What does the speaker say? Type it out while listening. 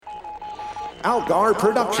Algar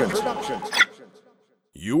Productions.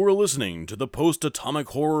 You are listening to the Post-Atomic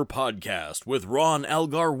Horror Podcast with Ron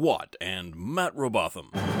Algar Watt and Matt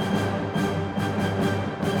Robotham.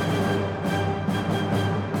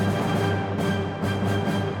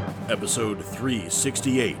 Episode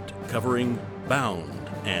 368, covering Bound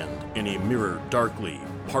and In a Mirror Darkly,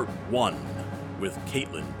 Part 1, with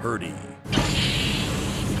Caitlin Purdy.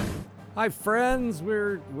 Hi friends,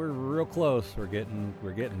 we're real close. We're getting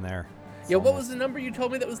there. Yeah, what was the number you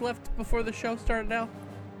told me that was left before the show started now?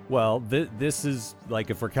 Well, this is,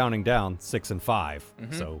 like, if we're counting down, 6 and 5.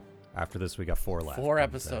 Mm-hmm. So after this, we got 4 left. 4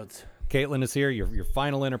 episodes. Caitlin is here. Your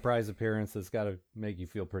final Enterprise appearance has got to make you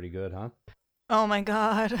feel pretty good, huh? Oh my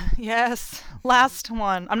god, yes. Last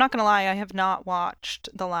one. I'm not going to lie, I have not watched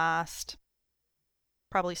the last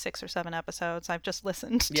probably 6 or 7 episodes. I've just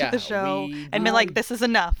listened to the show and been like, this is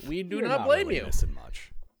enough. We do not blame really you. Missing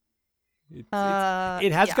much.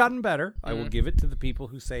 It has gotten better. I will give it to the people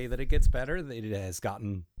who say that it gets better. It has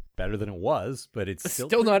gotten better than it was, but it's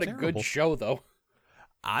still not terrible. A good show, though.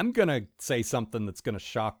 I'm going to say something that's going to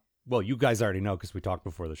shock, well, you guys already know because we talked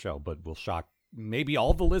before the show, but will shock maybe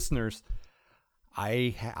all the listeners.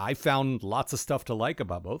 I found lots of stuff to like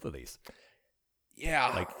about both of these. Yeah.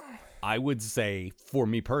 Like, I would say, for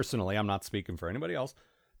me personally, I'm not speaking for anybody else,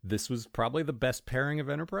 this was probably the best pairing of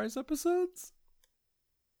Enterprise episodes.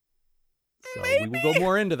 So Maybe. we will go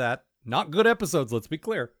more into that. Not good episodes, let's be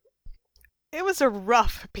clear. It was a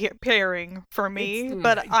rough pairing for me,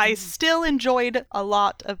 but I still enjoyed a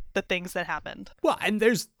lot of the things that happened. Well, and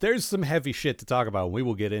there's some heavy shit to talk about, and we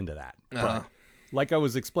will get into that. But like I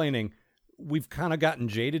was explaining, we've kind of gotten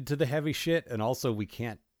jaded to the heavy shit, and also we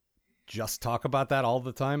can't just talk about that all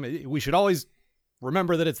the time. We should always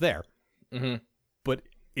remember that it's there. Mm-hmm. But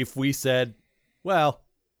if we said, well,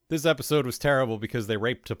 this episode was terrible because they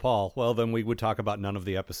raped T'Pol, well, then we would talk about none of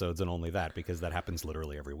the episodes and only that, because that happens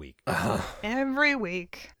literally every week. Every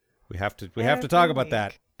week. We have to talk about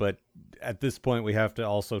that, but at this point we have to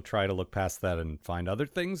also try to look past that and find other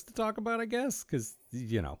things to talk about, I guess, because,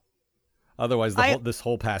 you know, otherwise this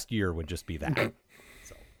whole past year would just be that.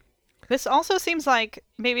 This also seems like,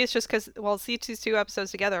 maybe it's just because, well, it's these 2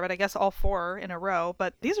 episodes together, but I guess all 4 in a row,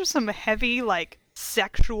 but these are some heavy, like,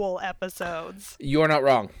 sexual episodes. You're not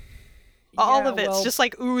wrong. All of it's just,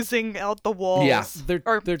 like, oozing out the walls. Yeah.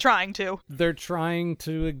 They're trying to. They're trying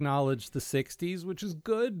to acknowledge the 60s, which is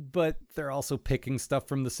good, but they're also picking stuff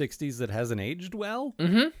from the 60s that hasn't aged well.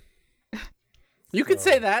 Mm-hmm. You could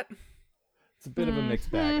say that. It's a bit of a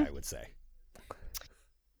mixed bag, I would say.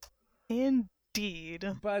 Indeed.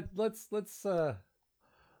 But let's go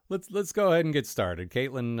ahead and get started.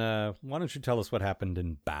 Caitlin, why don't you tell us what happened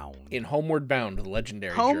in Bound? In Homeward Bound, the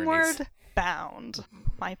legendary Homeward Journeys. Bound.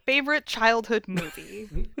 My favorite childhood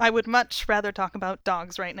movie. I would much rather talk about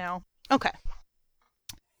dogs right now. Okay.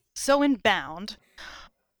 So in Bound,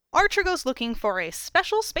 Archer goes looking for a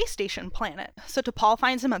special space station planet. So T'Pol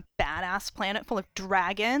finds him a badass planet full of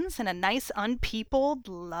dragons and a nice unpeopled,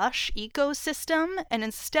 lush ecosystem. And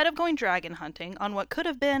instead of going dragon hunting on what could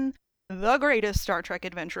have been the greatest Star Trek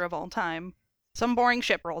adventure of all time, some boring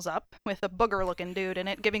ship rolls up with a booger-looking dude in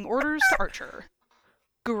it giving orders to Archer.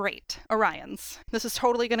 Great. Orions. This is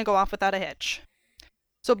totally going to go off without a hitch.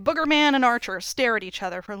 So Booger Man and Archer stare at each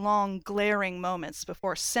other for long, glaring moments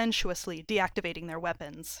before sensuously deactivating their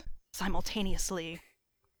weapons. Simultaneously.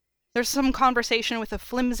 There's some conversation with a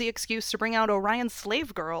flimsy excuse to bring out Orion's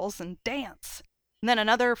slave girls and dance. And then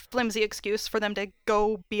another flimsy excuse for them to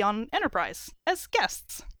go be on Enterprise as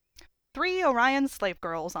guests. 3 Orion slave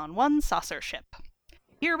girls on 1 saucer ship.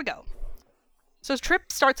 Here we go. So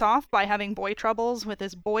Trip starts off by having boy troubles with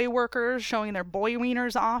his boy workers showing their boy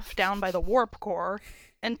wieners off down by the warp core,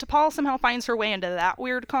 and T'Pol somehow finds her way into that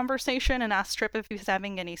weird conversation and asks Trip if he's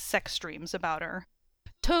having any sex dreams about her.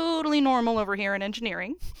 Totally normal over here in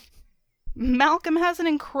engineering. Malcolm has an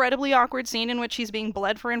incredibly awkward scene in which he's being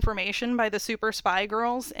bled for information by the super spy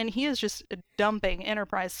girls, and he is just dumping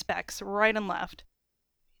Enterprise specs right and left.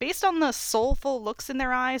 Based on the soulful looks in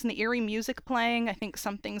their eyes and the eerie music playing, I think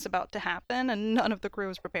something's about to happen, and none of the crew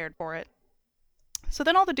is prepared for it. So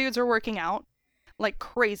then all the dudes are working out, like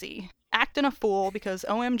crazy, acting a fool because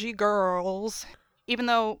OMG girls, even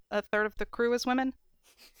though a third of the crew is women.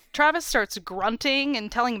 Travis starts grunting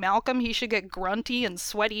and telling Malcolm he should get grunty and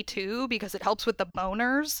sweaty too because it helps with the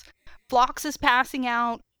boners. Phlox is passing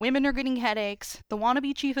out, women are getting headaches, the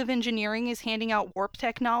wannabe chief of engineering is handing out warp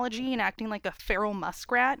technology and acting like a feral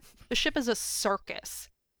muskrat. The ship is a circus.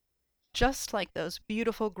 Just like those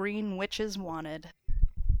beautiful green witches wanted.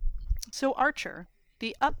 So Archer,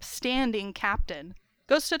 the upstanding captain,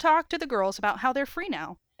 goes to talk to the girls about how they're free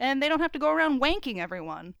now, and they don't have to go around wanking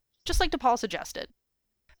everyone. just like DePaul suggested.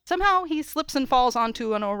 Somehow he slips and falls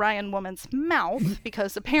onto an Orion woman's mouth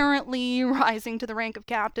because apparently rising to the rank of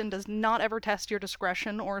captain does not ever test your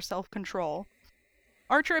discretion or self-control.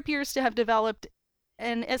 Archer appears to have developed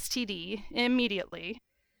an STD immediately,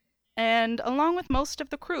 and along with most of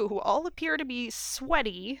the crew, who all appear to be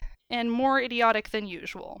sweaty and more idiotic than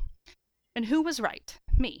usual. And who was right?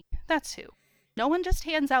 Me. That's who. No one just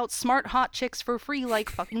hands out smart hot chicks for free like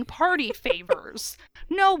fucking party favors.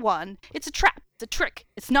 No one. It's a trap. It's a trick.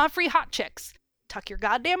 It's not free hot chicks. Tuck your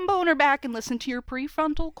goddamn boner back and listen to your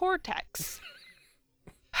prefrontal cortex.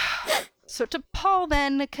 So T'Pol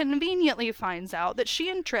then conveniently finds out that she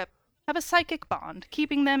and Trip have a psychic bond,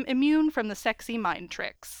 keeping them immune from the sexy mind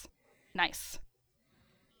tricks. Nice.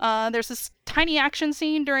 There's this tiny action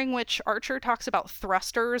scene during which Archer talks about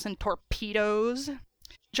thrusters and torpedoes.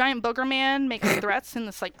 Giant Booger Man makes threats in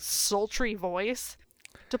this, sultry voice.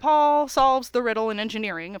 T'Pol solves the riddle in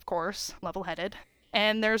engineering, of course, level-headed.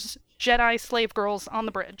 And there's Jedi slave girls on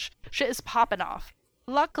the bridge. Shit is popping off.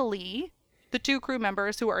 Luckily, the 2 crew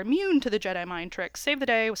members who are immune to the Jedi mind tricks save the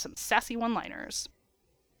day with some sassy one-liners.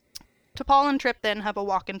 T'Pol and Trip then have a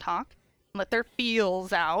walk and talk, let their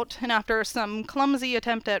feels out, and after some clumsy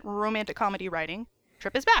attempt at romantic comedy writing,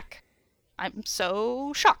 Trip is back. I'm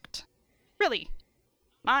so shocked. Really.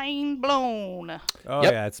 Mind blown. Oh,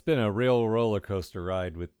 Yep. yeah, it's been a real roller coaster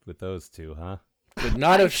ride with those two, huh? Would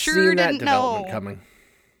not have sure seen that didn't development know. coming.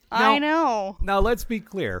 I know. Now, let's be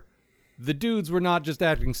clear. The dudes were not just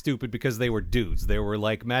acting stupid because they were dudes. There were,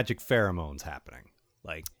 magic pheromones happening.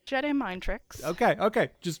 Jedi mind tricks. Okay.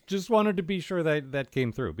 Just wanted to be sure that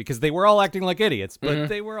came through. Because they were all acting like idiots. But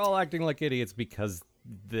they were all acting like idiots because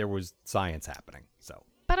there was science happening, so.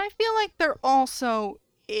 But I feel like they're also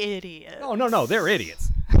idiots. Oh, no, they're idiots.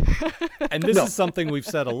 And this is something we've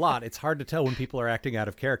said a lot. It's hard to tell when people are acting out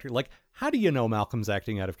of character. How do you know Malcolm's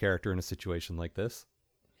acting out of character in a situation like this?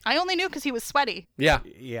 I only knew because he was sweaty. Yeah.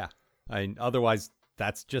 Yeah. Otherwise,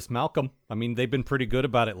 that's just Malcolm. I mean, they've been pretty good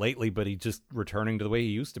about it lately, but he's just returning to the way he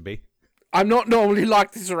used to be. I'm not normally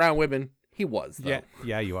like this around women. He was, though.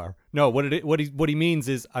 Yeah, you are. No, what he means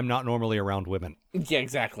is I'm not normally around women Yeah,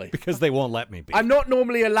 exactly. because they won't let me be. I'm not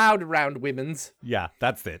normally allowed around women's. Yeah,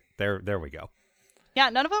 that's it. There we go. Yeah,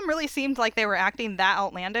 none of them really seemed like they were acting that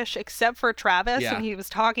outlandish, except for Travis, Yeah. and he was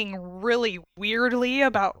talking really weirdly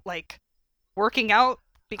about, working out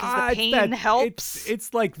because the pain helps.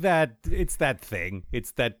 It's like that. It's that thing.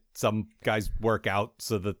 It's that some guys work out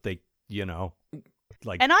so that they,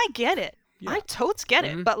 And I get it. Yeah. I totes get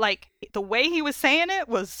it. But, the way he was saying it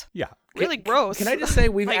was yeah. really gross. Can I just say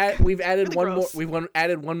we've added really one more gross.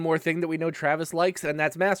 added one more thing that we know Travis likes, and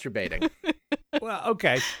that's masturbating. Well,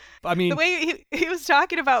 okay. I mean, The way he was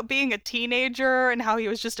talking about being a teenager and how he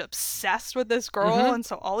was just obsessed with this girl, and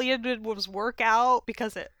so all he did was work out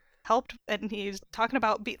because it helped, and he's talking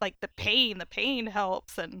about the pain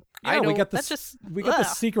helps, and yeah, we got that's the just we got the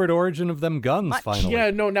secret origin of them guns finally.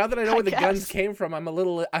 Yeah, no. Now that I know where the guns guess. came from, I'm a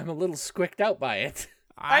little squicked out by it.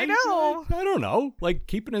 I know. I don't know.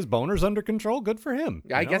 Keeping his boners under control, good for him.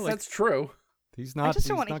 I guess that's true. He's not. just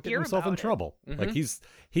don't he's wanna not getting hear himself in about it. trouble.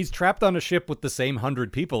 He's trapped on a ship with the same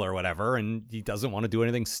 100 people or whatever, and he doesn't want to do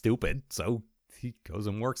anything stupid, so he goes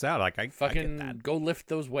and works out. I get that. Fucking go lift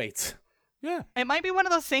those weights. Yeah. It might be one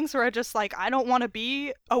of those things where I just I don't want to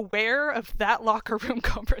be aware of that locker room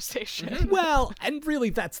conversation. Well, and really,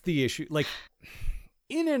 that's the issue.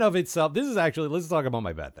 In and of itself, this is actually. Let's talk about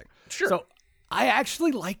my bad thing. Sure. So, I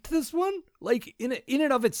actually liked this one. In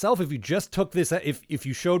and of itself, if you just took this, if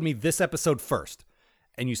you showed me this episode first,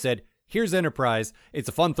 and you said, "Here's Enterprise," it's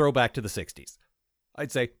a fun throwback to the '60s.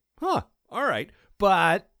 I'd say, "Huh, all right,"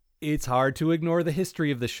 but it's hard to ignore the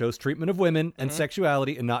history of the show's treatment of women and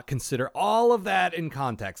sexuality and not consider all of that in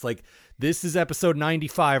context. This is episode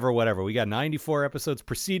 95 or whatever. We got 94 episodes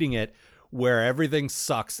preceding it where everything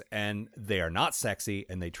sucks and they are not sexy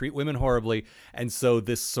and they treat women horribly. And so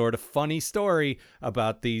this sort of funny story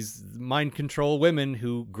about these mind control women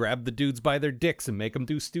who grab the dudes by their dicks and make them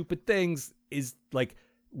do stupid things is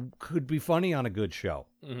could be funny on a good show.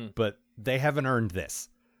 But they haven't earned this.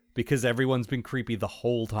 Because everyone's been creepy the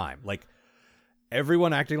whole time.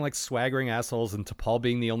 Everyone acting like swaggering assholes and T'Pol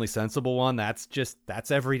being the only sensible one, that's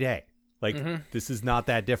every day. This is not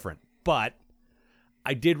that different. But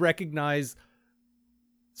I did recognize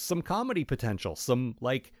some comedy potential. Some,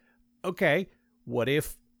 okay, what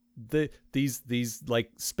if these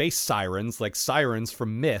space sirens, sirens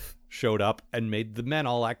from Myth, showed up and made the men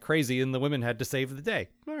all act crazy and the women had to save the day?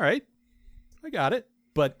 All right, I got it.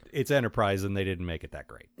 but it's Enterprise, and they didn't make it that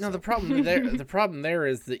great. No, so. the problem there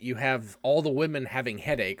is that you have all the women having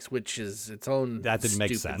headaches, which is its own That didn't make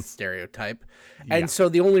stupid sense. stereotype. Yeah. And so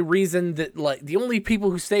the only reason that the only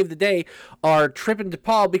people who save the day are Trip and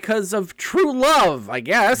T'Pol because of true love, I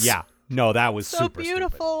guess. Yeah. No, that was So super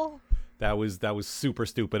beautiful. stupid. That was super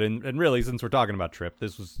stupid. And really, since we're talking about Trip,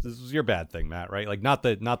 this was your bad thing, Matt, right? Like not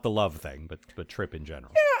the love thing, but Trip in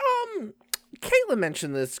general. Caitlin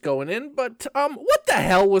mentioned this going in, but what the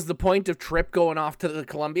hell was the point of Trip going off to the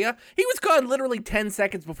Columbia? He was gone literally 10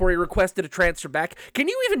 seconds before he requested a transfer back. Can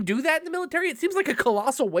you even do that in the military? It seems like a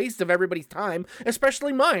colossal waste of everybody's time,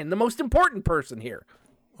 especially mine, the most important person here.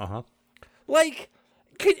 Uh-huh. Like,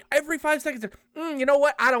 every 5 seconds, you know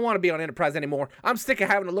what? I don't want to be on Enterprise anymore. I'm sick of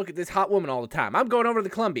having to look at this hot woman all the time. I'm going over to the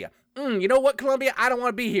Columbia. You know what, Columbia? I don't want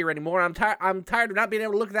to be here anymore. I'm tired of not being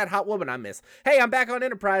able to look at that hot woman I miss. Hey, I'm back on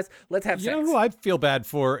Enterprise. Let's have You sex. know who I feel bad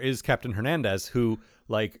for is Captain Hernandez, who,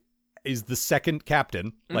 like, is the second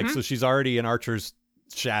captain. Like, so she's already in Archer's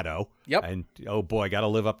shadow. Yep. And, oh boy, got to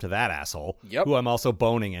live up to that asshole. Yep. Who I'm also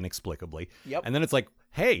boning inexplicably. Yep. And then it's like,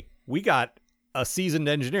 hey, we got a seasoned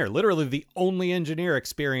engineer, literally the only engineer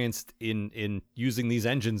experienced in using these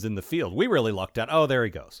engines in the field. We really lucked out. Oh, there he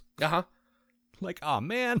goes. Uh-huh. Like, oh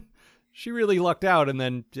man, she really lucked out. And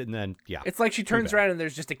then yeah. It's like she turns bad. around and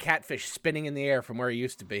there's just a catfish spinning in the air from where he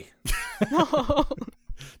used to be.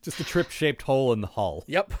 Just a Trip-shaped hole in the hull.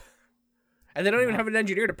 Yep. And they don't even have an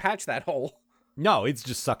engineer to patch that hole. No, it's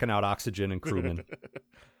just sucking out oxygen and crewmen.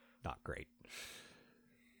 Not great.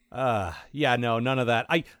 Yeah, no, none of that.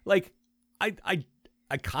 I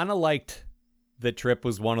kind of liked that Trip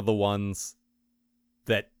was one of the ones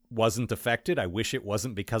that wasn't affected. I wish it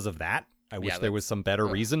wasn't because of that. I wish there was some better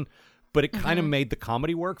reason. But it kind of made the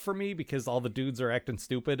comedy work for me because all the dudes are acting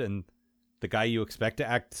stupid and the guy you expect to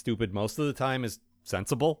act stupid most of the time is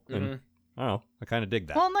sensible. And I don't know. I kind of dig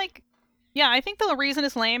that. Well, like, yeah, I think the reason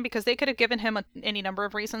is lame because they could have given him any number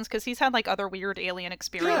of reasons because he's had like other weird alien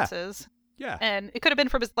experiences. Yeah. And it could have been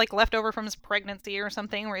from his like leftover from his pregnancy or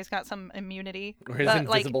something where he's got some immunity. Or his But,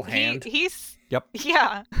 like, invisible hand. He's Yep.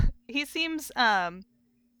 yeah. He seems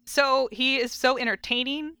so he is so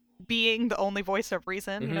entertaining being the only voice of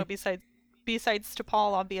reason, you know, besides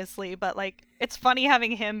T'Pol obviously, but like it's funny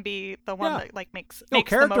having him be the one Yeah. that like makes No, the most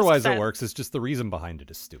character-wise sense. it works. It's just the reason behind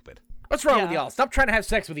it is stupid. What's wrong with Yeah. y'all? Stop trying to have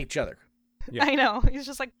sex with each other. Yeah. I know. He's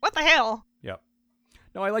just like, what the hell? Yep.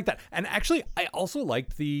 No, I like that. And actually, I also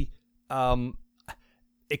liked the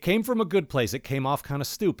it came from a good place. It came off kind of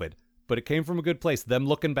stupid, but it came from a good place. Them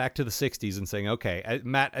looking back to the 60s and saying, okay,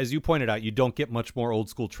 Matt, as you pointed out, you don't get much more old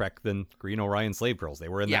school Trek than Green Orion Slave Girls. They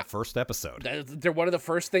were in Yeah. that first episode. They're one of the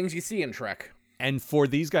first things you see in Trek. And for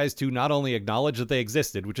these guys to not only acknowledge that they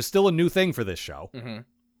existed, which is still a new thing for this show,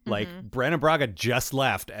 like Brannon Braga just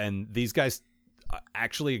left, and these guys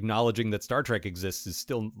actually acknowledging that Star Trek exists is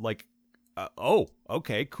still like, oh,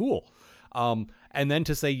 okay, cool. And then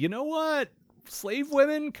to say, you know what? Slave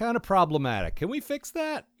women, kind of problematic. Can we fix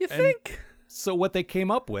that? You And think? so what they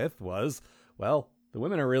came up with was, well, the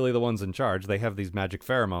women are really the ones in charge. They have these magic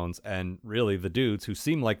pheromones, and really the dudes who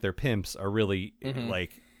seem like they're pimps are really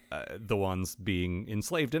like the ones being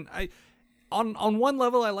enslaved. And on one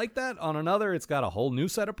level, I like that. On another, it's got a whole new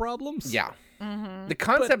set of problems. Yeah. The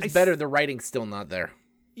concept's better. The writing's still not there.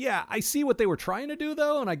 Yeah, I see what they were trying to do,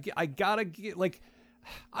 though, and I gotta get, like,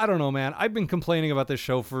 I don't know, man. I've been complaining about this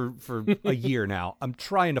show for a year now. I'm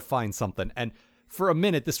trying to find something, and for a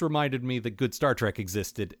minute, this reminded me that good Star Trek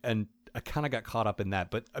existed, and I kind of got caught up in that.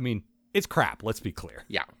 But I mean, it's crap. Let's be clear.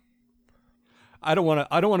 Yeah. I don't want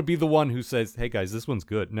to be the one who says, "Hey guys, this one's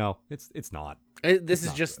good." No, it's not. This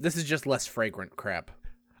is just less fragrant crap.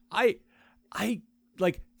 I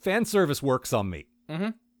like fan service works on me,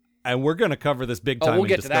 and we're gonna cover this big time. Oh, we'll in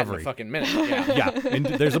get to that in a Discovery. fucking minute. Yeah. Yeah, and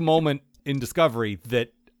there's a moment in Discovery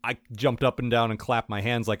that I jumped up and down and clapped my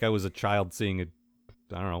hands like I was a child seeing I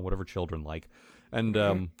don't know, whatever children like.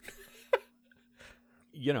 And,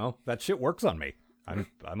 you know, that shit works on me. I'm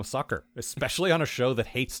a sucker, especially on a show that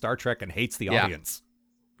hates Star Trek and hates the Yeah. audience.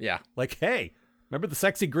 Yeah. Like, hey, remember the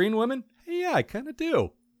sexy green woman? Hey, yeah, I kind of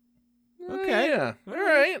do. Okay. Yeah. All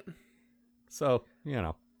right. So, you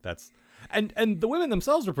know, that's... And the women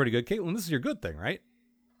themselves were pretty good. Caitlin, this is your good thing, right?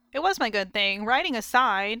 It was my good thing. Writing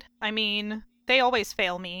aside, I mean, they always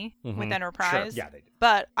fail me with Enterprise. Yeah, they do.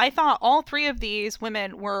 But I thought all three of these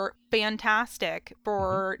women were fantastic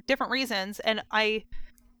for different reasons. And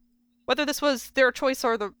whether this was their choice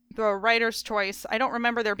or the writer's choice, I don't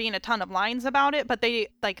remember there being a ton of lines about it, but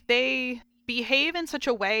they behave in such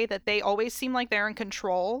a way that they always seem like they're in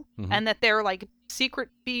control and that they're like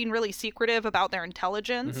being really secretive about their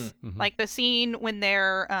intelligence. Like the scene when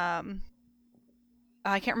they're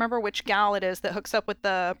I can't remember which gal it is that hooks up with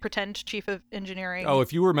the pretend chief of engineering. Oh,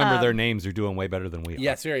 if you remember their names, you're doing way better than we are.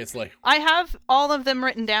 Yeah, seriously. I have all of them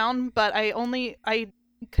written down, but I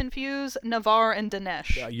confuse Navarre and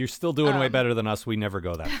Dinesh. You're still doing way better than us. We never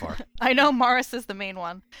go that far. I know Morris is the main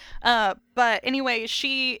one. But anyway,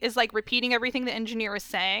 she is like repeating everything the engineer is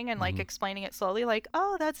saying and like explaining it slowly, like,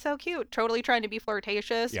 oh, that's so cute. Totally trying to be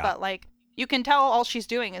flirtatious, Yeah. but like you can tell all she's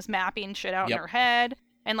doing is mapping shit out in her head.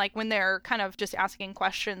 And like when they're kind of just asking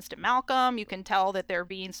questions to Malcolm, you can tell that they're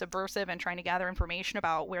being subversive and trying to gather information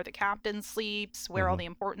about where the captain sleeps, where all the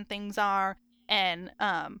important things are. And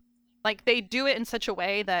like they do it in such a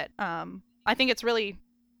way that I think it's really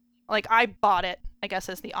like I bought it, I guess,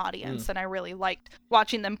 as the audience, and I really liked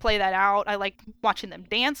watching them play that out. I liked watching them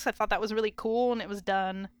dance. I thought that was really cool, and it was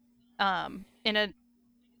done in a,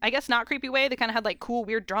 I guess, not creepy way. They kind of had like cool,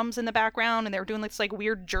 weird drums in the background, and they were doing this like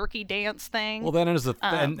weird jerky dance thing. Well, then it is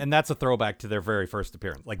and that's a throwback to their very first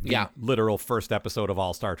appearance, like the literal first episode of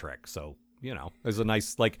all Star Trek. So you know, there's a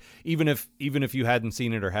nice like even if you hadn't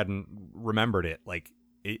seen it or hadn't remembered it, like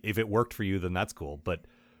if it worked for you, then that's cool. But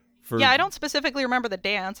yeah, I don't specifically remember the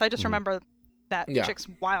dance. I just remember that chick's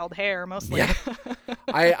wild hair mostly. Yeah.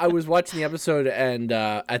 I was watching the episode, and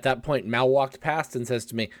at that point, Mal walked past and says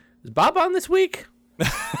to me, "Is Bob on this week?"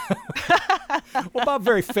 Well, Bob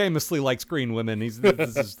very famously likes green women. This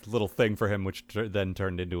is a little thing for him, which then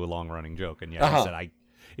turned into a long-running joke. And yeah,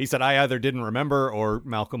 he said I either didn't remember or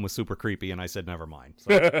Malcolm was super creepy, and I said never mind.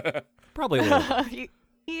 So probably a little bit.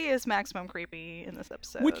 He is maximum creepy in this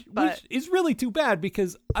episode. Which is really too bad,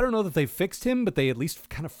 because I don't know that they fixed him, but they at least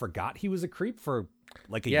kind of forgot he was a creep for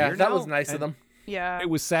like a year now. Yeah, that was nice of them. Yeah. It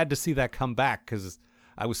was sad to see that come back, because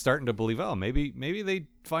I was starting to believe, oh, maybe they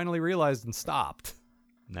finally realized and stopped.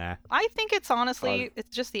 Nah. I think it's honestly,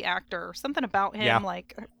 it's just the actor. Something about him,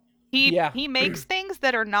 like he makes things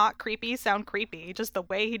that are not creepy sound creepy, just the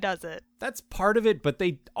way he does it. That's part of it, but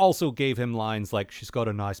they also gave him lines like, she's got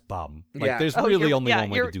a nice bum. Like, there's Oh, really only one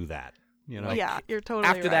way to do that. You know? Yeah, you're totally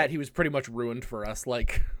After right. that, he was pretty much ruined for us.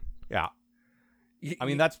 Like, yeah. I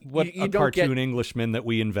mean, that's what a cartoon Englishman that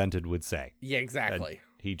we invented would say. Yeah, exactly.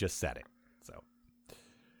 And he just said it. So,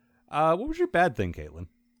 what was your bad thing, Caitlin?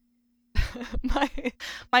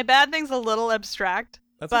 my bad thing's a little abstract,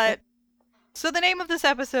 That's but okay. So the name of this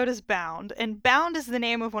episode is Bound, and Bound is the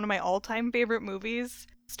name of one of my all-time favorite movies,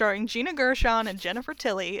 starring Gina Gershon and Jennifer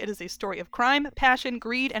Tilly. It is a story of crime, passion,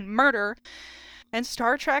 greed, and murder. And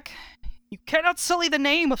Star Trek, you cannot sully the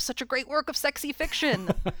name of such a great work of sexy fiction.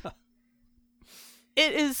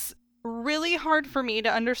 It is really hard for me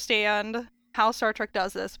to understand how Star Trek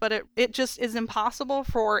does this, but it just is impossible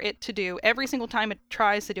for it to do. Every single time it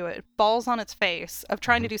tries to do it, it falls on its face of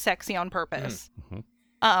trying to do sexy on purpose.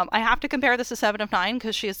 I have to compare this to Seven of Nine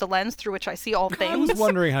because she is the lens through which I see all things. I was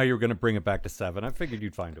wondering how you were going to bring it back to Seven. I figured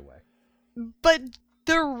you'd find a way. But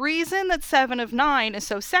the reason that Seven of Nine is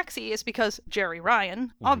so sexy is because Jerry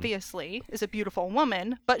Ryan, obviously, is a beautiful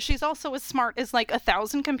woman, but she's also as smart as like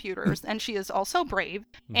 1,000 computers, and she is also brave.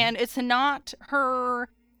 And it's not her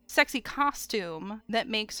sexy costume that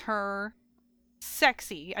makes her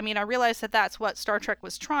sexy. I mean, I realize that that's what Star Trek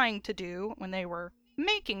was trying to do when they were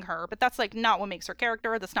making her, but that's like not what makes her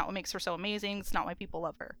character. That's not what makes her so amazing. It's not why people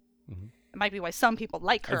love her. It might be why some people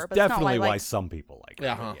like her, but definitely it's not why some people like her.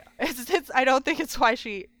 Uh-huh. Yeah. It's I don't think it's why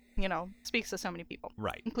she, speaks to so many people,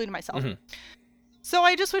 Right. including myself. So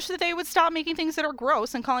I just wish that they would stop making things that are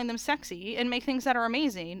gross and calling them sexy, and make things that are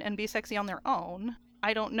amazing and be sexy on their own.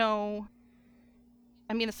 I don't know.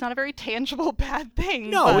 I mean, it's not a very tangible bad thing.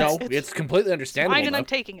 No, but it's completely understandable. fine, and I'm though.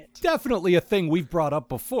 taking it. Definitely a thing we've brought up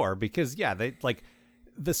before, because they like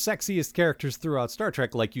the sexiest characters throughout Star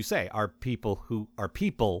Trek, like you say, are people who are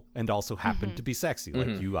people and also happen to be sexy.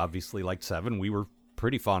 Like you obviously liked Seven. We were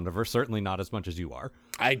pretty fond of her, certainly not as much as you are.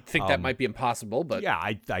 I think that might be impossible, but Yeah,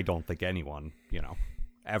 I don't think anyone,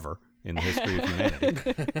 ever in the history of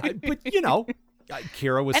humanity. But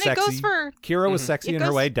Kira was And it sexy. goes for- Kira was sexy It in her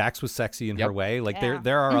goes- way. Dax was sexy in her Yep. way. Like Yeah.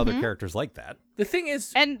 there are other characters like that. the thing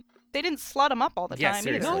is, And they didn't slut them up all the Yeah, time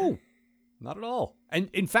seriously. either. No, not at all. And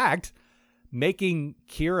in fact, making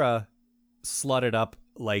Kira slutted up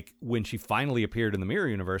like when she finally appeared in the Mirror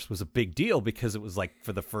Universe was a big deal, because it was like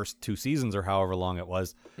for the first 2 seasons or however long it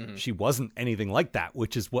was, she wasn't anything like that,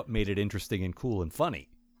 which is what made it interesting and cool and funny.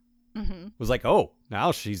 It was like, oh,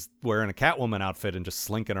 now she's wearing a Catwoman outfit and just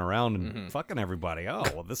slinking around and fucking everybody. Oh,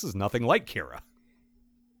 well, this is nothing like Kira.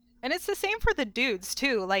 And it's the same for the dudes,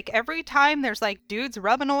 too. Like, every time there's, like, dudes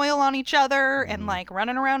rubbing oil on each other and, like,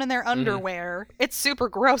 running around in their underwear, it's super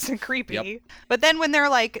gross and creepy. Yep. But then when they're,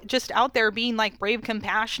 like, just out there being, like, brave,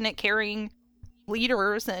 compassionate, caring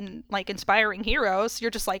leaders and, like, inspiring heroes,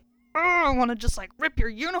 you're just like, I want to just like rip your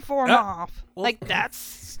uniform off. well, Like that's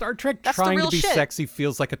Star Trek That's the trying to real be shit. sexy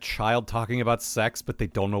feels like a child talking about sex, but they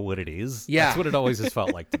don't know what it is. Yeah. That's what it always has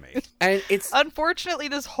felt like to me. And it's unfortunately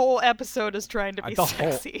this whole episode is trying to be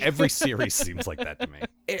sexy. Every series seems like that to me.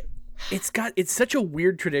 it's such a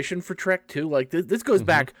weird tradition for Trek too. Like this goes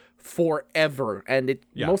back forever, and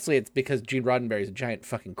mostly it's because Gene Roddenberry's a giant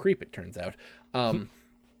fucking creep. It turns out.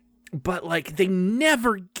 But like they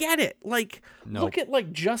never get it. Like look at like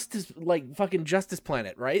fucking Justice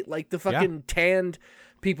Planet, right? Like the fucking tanned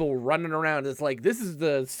people running around. It's like this is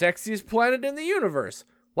the sexiest planet in the universe.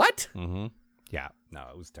 What? Mm-hmm. Yeah, no,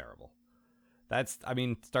 it was terrible.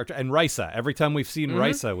 Star Trek and Risa. Every time we've seen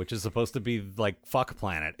Risa, which is supposed to be like fuck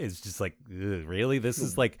planet, is just like, really? This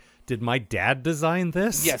is like, did my dad design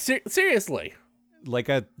this? Yeah, seriously.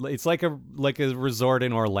 It's like a resort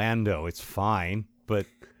in Orlando. It's fine, but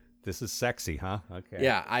this is sexy, huh? Okay.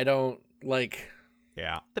 Yeah, I don't like.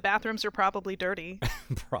 Yeah, The bathrooms are probably dirty.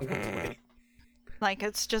 probably. Like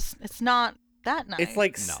it's not that nice. It's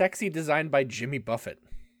like sexy designed by Jimmy Buffett.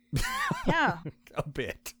 yeah. A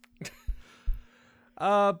bit.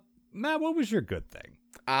 Matt, what was your good thing?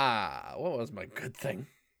 What was my good thing?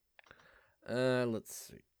 Let's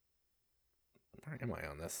see. Where am I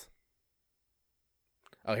on this?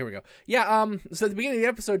 Oh, here we go. Yeah, so at the beginning of the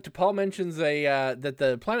episode, T'Pol mentions that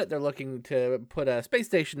the planet they're looking to put a space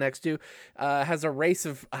station next to has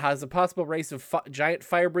a possible race of giant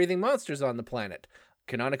fire-breathing monsters on the planet.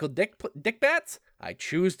 Canonical dick bats? I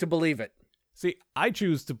choose to believe it. See, I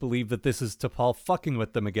choose to believe that this is T'Pol fucking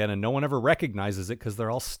with them again, and no one ever recognizes it because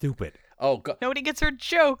they're all stupid. Oh, God. Nobody gets her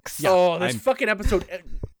jokes. Yeah, this fucking episode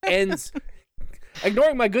ends...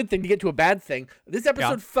 Ignoring my good thing to get to a bad thing, this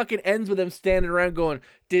episode fucking ends with them standing around going,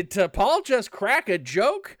 did T'Pol just crack a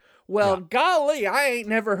joke? Well, golly, I ain't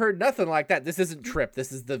never heard nothing like that. This isn't Trip.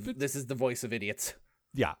 This is the voice of idiots.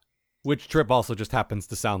 Yeah, which Trip also just happens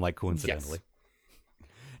to sound like coincidentally. Yes.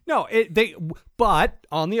 No, but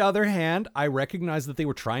on the other hand, I recognize that they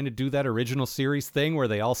were trying to do that original series thing where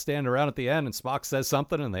they all stand around at the end and Spock says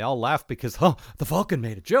something and they all laugh because, the Vulcan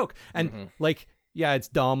made a joke. And yeah, it's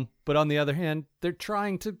dumb, but on the other hand, they're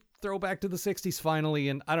trying to throw back to the 60s finally,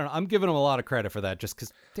 and I don't know, I'm giving them a lot of credit for that just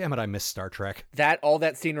because, damn it, I miss Star Trek. All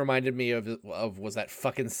that scene reminded me of was that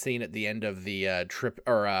fucking scene at the end of the Trip,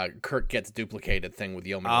 or Kirk gets duplicated thing with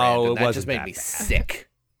Yeoman Rand, and that just made me sick.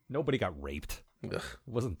 Nobody got raped. Ugh. It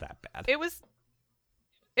wasn't that bad. It was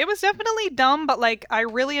definitely dumb, but like I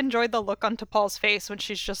really enjoyed the look on T'Pol's face when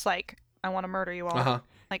she's just like, I want to murder you all. Uh-huh.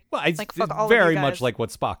 Like, well, it's fuck all very of you much guys. like what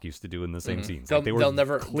Spock used to do in the same scenes. They'll They were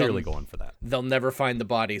never- clearly they'll- going for that. They'll never find the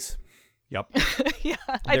bodies. Yep. yeah,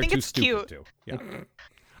 They're I think too it's stupid cute. too. Yeah.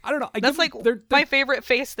 I don't know. That's like my favorite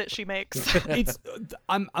face that she makes. It's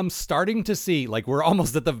I'm starting to see, like, we're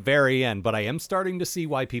almost at the very end, but I am starting to see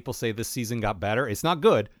why people say this season got better. It's not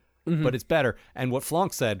good, but it's better. And what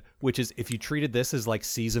Flonk said, which is if you treated this as like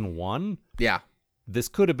season 1, Yeah. this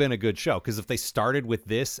could have been a good show. Because if they started with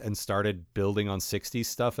this and started building on 60s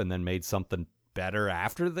stuff and then made something better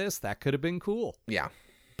after this, that could have been cool. Yeah.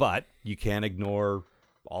 But you can't ignore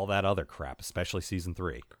all that other crap, especially season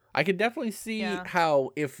 3. I could definitely see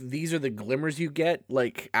how if these are the glimmers you get,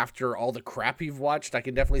 like after all the crap you've watched, I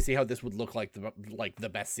can definitely see how this would look like the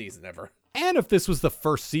best season ever. And if this was the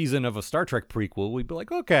first season of a Star Trek prequel, we'd be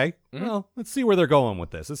like, okay, well, let's see where they're going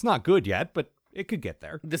with this. It's not good yet, but it could get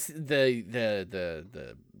there. There's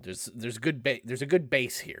a good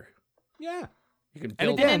base here. Yeah. You can And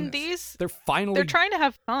build again, on and this. they're trying to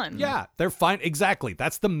have fun. Yeah, they're fine. Exactly.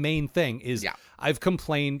 That's the main thing is Yeah. I've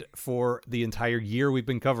complained for the entire year we've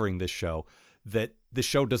been covering this show that the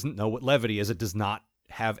show doesn't know what levity is. It does not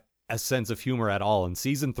have a sense of humor at all. In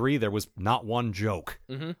season 3, there was not one joke.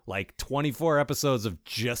 Like 24 episodes of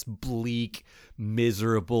just bleak,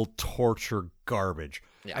 miserable torture garbage.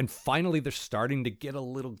 Yeah. And finally, they're starting to get a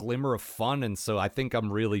little glimmer of fun. And so I think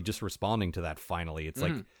I'm really just responding to that finally. It's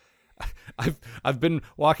like, I've been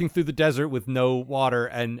walking through the desert with no water,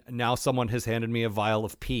 and now someone has handed me a vial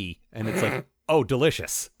of pee, and it's like, oh,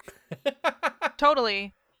 delicious.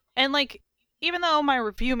 Totally. And like, even though my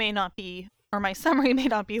review may not be, or my summary may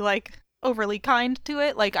not be like overly kind to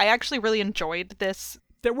it, like I actually really enjoyed this.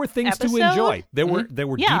 There were things Episode? to enjoy. There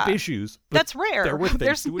were Yeah. deep issues. But That's rare. There were things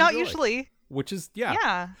There's to not enjoy, usually. which is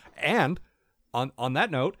Yeah. And on that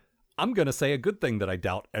note, I'm gonna say a good thing that I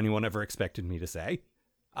doubt anyone ever expected me to say.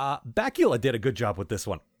 Bakula did a good job with this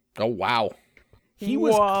one. Oh wow. He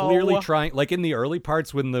was Whoa. clearly trying, like in the early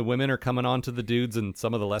parts when the women are coming on to the dudes and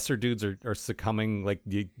some of the lesser dudes are succumbing, like,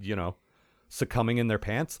 you know, succumbing in their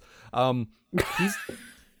pants. He's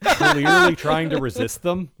clearly trying to resist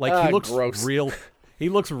them. Like he looks gross. real. he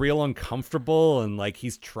looks real uncomfortable and like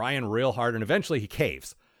he's trying real hard, and eventually he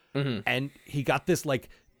caves. And he got this like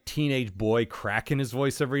teenage boy crack in his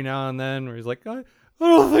voice every now and then where he's like, I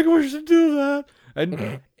don't think we should do that.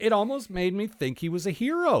 And it almost made me think he was a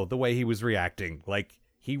hero the way he was reacting. Like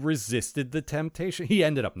he resisted the temptation. He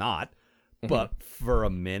ended up not, but for a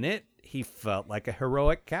minute he felt like a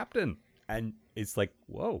heroic captain. And it's like,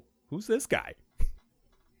 whoa, who's this guy?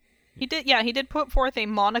 He did put forth a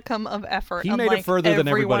modicum of effort. He made it further than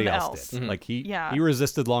everybody else did. Mm-hmm. Like he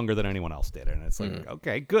resisted longer than anyone else did, and it's like,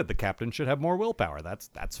 okay, good. The captain should have more willpower.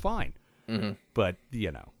 That's fine. But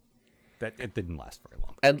that it didn't last very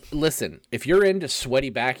long. And listen, if you're into sweaty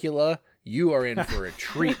bacula, you are in for a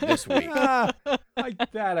treat this week. I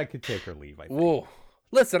could take or leave. I think. Whoa.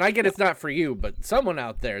 Listen, I get it's not for you, but someone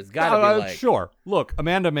out there has got to be like, sure. Look,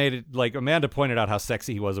 Amanda pointed out how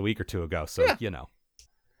sexy he was a week or two ago, so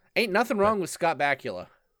ain't nothing wrong with Scott Bakula.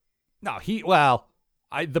 No,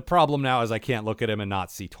 the problem now is I can't look at him and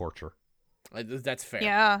not see torture. That's fair.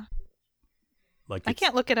 Yeah. Like I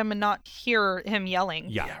can't look at him and not hear him yelling.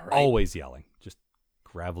 Yeah, right. Always yelling. Just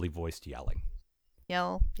gravelly voiced yelling.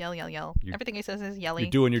 Yell. Everything he says is yelling.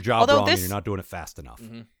 You're doing your job wrong and you're not doing it fast enough.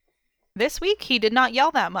 This week he did not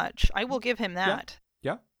yell that much. I will give him that.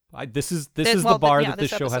 Yeah. This is the bar that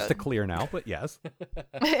this show has to clear now, but yes.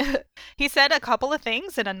 He said a couple of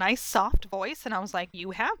things in a nice soft voice, and I was like,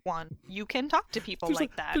 you have one. You can talk to people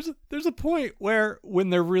that. There's a point where when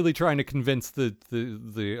they're really trying to convince the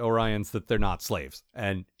Orions that they're not slaves,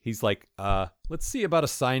 and he's like, let's see about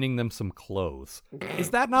assigning them some clothes. Is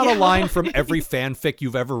that not a line from every fanfic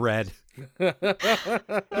you've ever read? He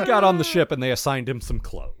got on the ship and they assigned him some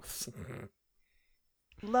clothes.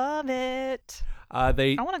 Love it. I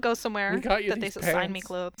want to go somewhere that they assign me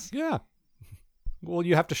clothes. Yeah. Well,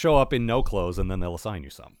 you have to show up in no clothes, and then they'll assign you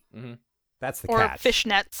some. That's the catch. Or fish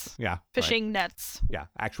nets. Yeah. Fishing nets. Yeah,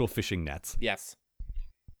 actual fishing nets. Yes.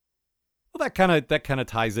 Well, that kind of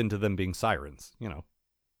ties into them being sirens,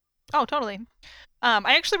 Oh, totally.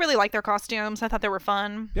 I actually really like their costumes. I thought they were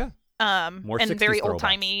fun. Yeah. More and 60s very throwbacks.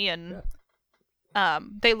 old-timey, and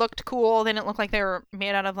they looked cool. They didn't look like they were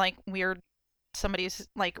made out of like weird somebody's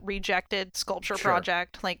like rejected sculpture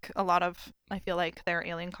project, like a lot of I feel like their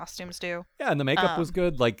alien costumes do. Yeah, and the makeup was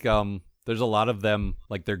good. Like there's a lot of them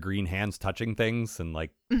like their green hands touching things, and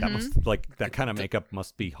like that must that kind of makeup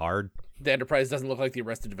must be hard. The Enterprise doesn't look like the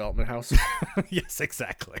Arrested Development house. Yes,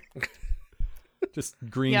 exactly. Just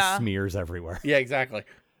green smears everywhere. Yeah, exactly.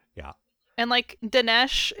 Yeah. And like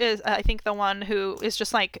Dinesh is I think the one who is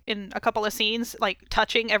just like in a couple of scenes like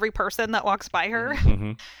touching every person that walks by her.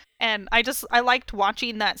 And I liked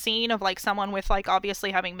watching that scene of like someone with like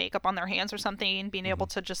obviously having makeup on their hands or something, being able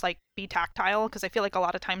to just like be tactile, because I feel like a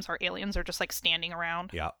lot of times our aliens are just like standing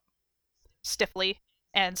around stiffly,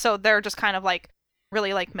 and so they're just kind of like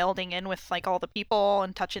really like melding in with like all the people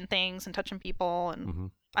and touching things and touching people,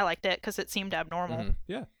 and I liked it because it seemed abnormal.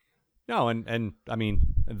 Yeah. No, and I mean,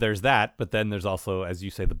 there's that, but then there's also, as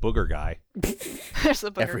you say, the booger guy. There's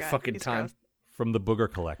the booger every guy. fucking He's time gross. From the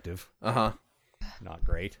Booger Collective. Not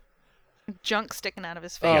great. Junk sticking out of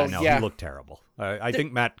his Oh, face. He looked terrible. I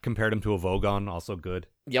think Matt compared him to a Vogon, also good.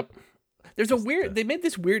 Yep. There's they made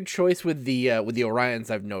this weird choice with the Orions,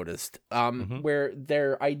 I've noticed, where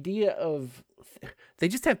their idea of they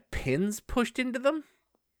just have pins pushed into them.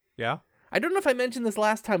 Yeah. I don't know if I mentioned this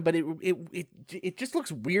last time, but it just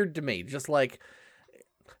looks weird to me. Just like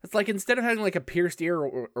it's like instead of having like a pierced ear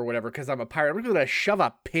or whatever, because I'm a pirate, I'm gonna shove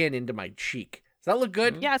a pin into my cheek. Does that look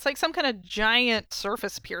good? Yeah, it's like some kind of giant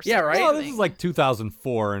surface piercing. Yeah, right? Well, this is like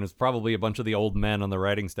 2004, and it's probably a bunch of the old men on the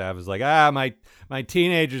writing staff is like, my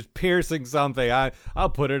teenager's piercing something. I'll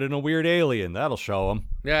put it in a weird alien. That'll show them.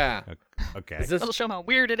 Yeah. Okay. It'll show 'em how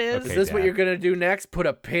weird it is. Okay, Is this what Dad. you're gonna do next? Put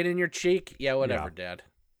a pin in your cheek? Yeah, whatever, Dad.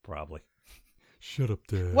 Probably. Shut up,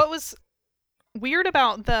 Dad. What was weird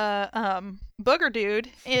about the booger dude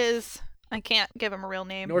is I can't give him a real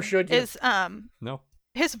name. Nor should you. Is No.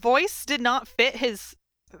 his voice did not fit his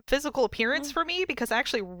physical appearance for me, because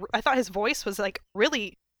actually I thought his voice was like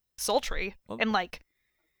really sultry and like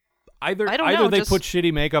Either I don't know, they just- put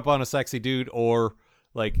shitty makeup on a sexy dude, or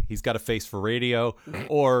like he's got a face for radio,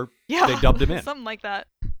 or they dubbed him in. something like that.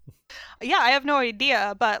 Yeah, I have no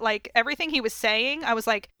idea, but like everything he was saying, I was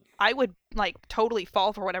like, I would like totally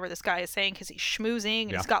fall for whatever this guy is saying, because he's schmoozing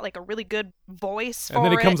and he's got like a really good voice for And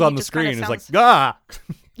then he comes on the just kinda screen and sounds... is like, ah!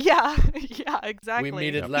 Yeah, yeah, exactly. We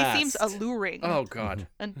meet at He last. seems alluring Oh, God.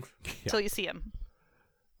 until you see him.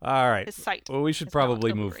 All right. His sight. Well, we should is not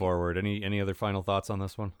probably move alluring. forward. Any other final thoughts on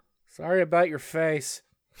this one? Sorry about your face.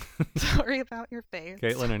 Sorry about your face.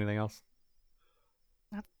 Caitlin, anything else?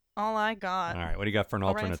 All I got. All right. What do you got for an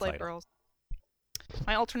Orion alternate Slave title? Girls.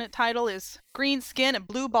 My alternate title is Green Skin and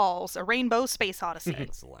Blue Balls, a Rainbow Space Odyssey.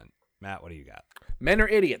 Excellent. Matt, what do you got? Men Are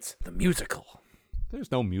Idiots, the musical.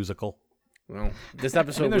 There's no musical. Well, this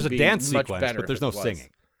episode there's would a be dance much sequence, better but there's if no it was. singing.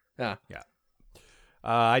 Yeah. Yeah.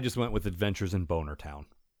 I just went with Adventures in Boner Town.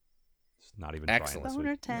 It's not even Excellent. trying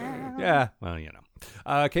Boner this week. Town. Yeah, well, you know.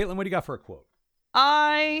 Caitlin, what do you got for a quote?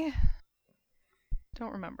 I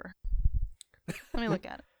don't remember. Let me look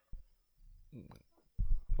at it.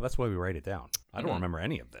 Well, that's why we write it down. I don't remember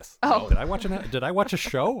any of this. Oh. Did I watch a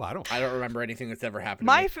show? I don't. I don't remember anything that's ever happened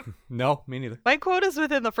My to me. No, me neither. my quote is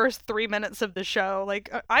within the first 3 minutes of the show.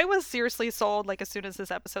 Like, I was seriously sold. Like, as soon as this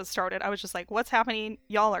episode started, I was just like, "What's happening?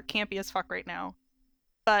 Y'all are campy as fuck right now."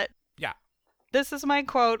 But Yeah. this is my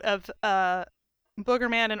quote of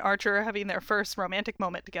Boogerman and Archer having their first romantic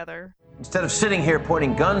moment together. Instead of sitting here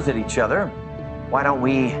pointing guns at each other, why don't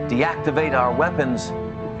we deactivate our weapons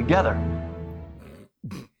together?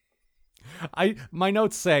 My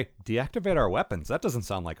notes say deactivate our weapons. That doesn't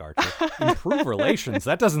sound like Archer. Improve relations.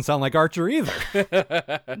 That doesn't sound like Archer either.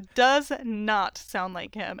 Does not sound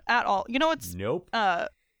like him at all. You know what's Nope.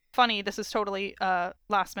 funny? This is totally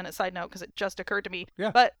last minute side note because it just occurred to me. Yeah,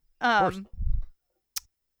 But course.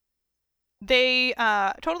 they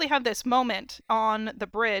totally have this moment on the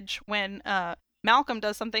bridge when Malcolm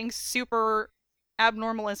does something super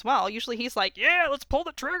abnormal as well. Usually he's like, "Yeah, let's pull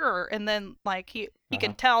the trigger," and then like he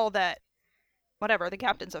can tell that whatever the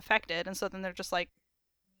captain's affected, and so then they're just like,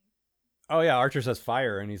 Oh yeah, Archer says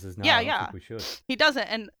fire, and he says no. Yeah, I don't yeah. think we should. he doesn't,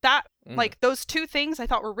 and that like those two things I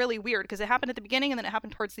thought were really weird because it happened at the beginning and then it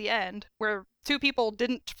happened towards the end where two people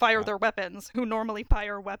didn't fire their weapons who normally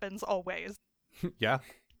fire weapons always. Yeah.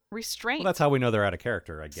 Restraint. Well, that's how we know they're out of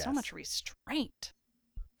character, I guess. So much restraint.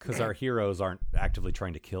 Because our heroes aren't actively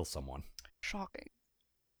trying to kill someone. Shocking.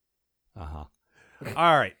 Uh-huh.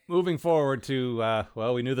 All right, moving forward to,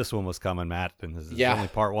 well, we knew this one was coming, Matt, and this is only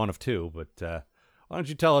part 1 of 2, but why don't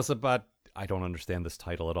you tell us about, I don't understand this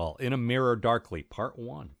title at all, In a Mirror Darkly, part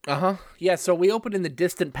 1. Yeah, so we open in the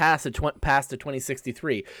distant past of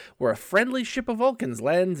 2063, where a friendly ship of Vulcans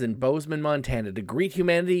lands in Bozeman, Montana to greet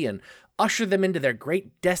humanity and usher them into their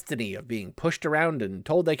great destiny of being pushed around and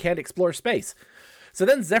told they can't explore space. So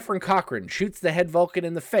then Zephyrin Cochrane shoots the head Vulcan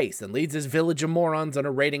in the face and leads his village of morons on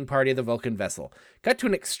a raiding party of the Vulcan vessel. Cut to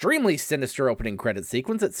an extremely sinister opening credit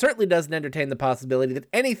sequence that certainly doesn't entertain the possibility that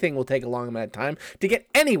anything will take a long amount of time to get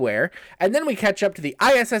anywhere, and then we catch up to the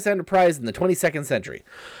ISS Enterprise in the 22nd century.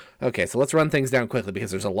 Okay, so let's run things down quickly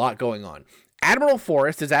because there's a lot going on. Admiral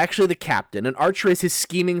Forrest is actually the captain, and Archer is his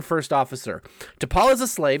scheming first officer. T'Pol is a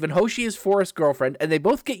slave, and Hoshi is Forrest's girlfriend, and they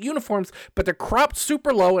both get uniforms, but they're cropped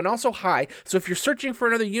super low and also high, so if you're searching for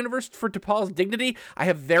another universe for T'Pol's dignity, I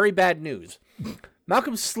have very bad news.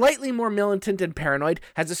 Malcolm's slightly more militant and paranoid,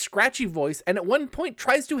 has a scratchy voice, and at one point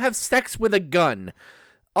tries to have sex with a gun.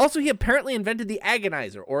 Also, he apparently invented the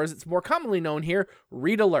Agonizer, or as it's more commonly known here,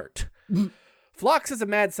 Read Alert. Phlox is a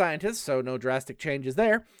mad scientist, so no drastic changes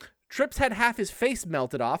there. Trips had half his face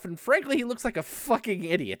melted off, and frankly, he looks like a fucking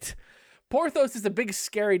idiot. Porthos is a big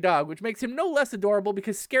scary dog, which makes him no less adorable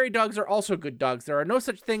because scary dogs are also good dogs. There are no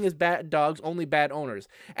such thing as bad dogs, only bad owners.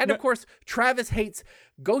 And of course, Travis hates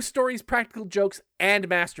ghost stories, practical jokes, and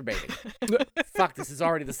masturbating. Fuck, this is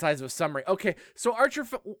already the size of a summary. Okay, so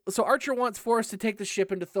Archer wants Forrest to take the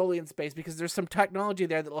ship into Tholian space because there's some technology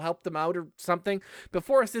there that'll help them out or something. But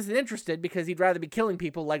Forrest isn't interested because he'd rather be killing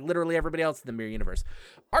people like literally everybody else in the Mirror Universe.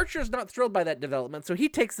 Archer's not thrilled by that development, so he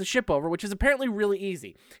takes the ship over, which is apparently really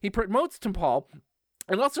easy. He promotes T'Pol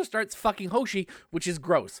and also starts fucking Hoshi, which is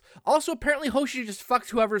gross. Also, apparently Hoshi just fucks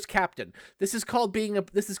whoever's captain. This is called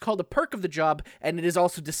a perk of the job, and it is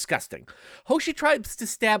also disgusting. Hoshi tries to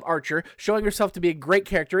stab Archer, showing herself to be a great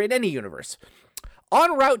character in any universe.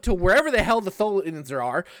 En route to wherever the hell the Tholians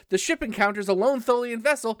are, the ship encounters a lone Tholian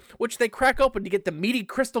vessel, which they crack open to get the meaty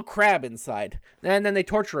crystal crab inside. And then they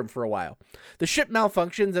torture him for a while. The ship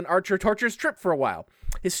malfunctions and Archer tortures Trip for a while.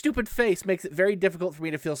 His stupid face makes it very difficult for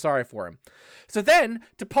me to feel sorry for him. So then,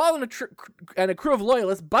 T'Pol and a crew of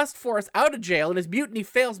loyalists bust Forrest out of jail and his mutiny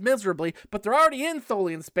fails miserably, but they're already in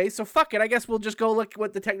Tholian space, so fuck it, I guess we'll just go look at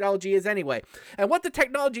what the technology is anyway. And what the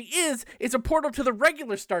technology is a portal to the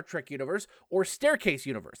regular Star Trek universe, or Staircase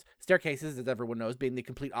universe. Staircases, as everyone knows, being the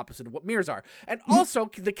complete opposite of what mirrors are. And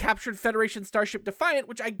also the captured Federation starship Defiant,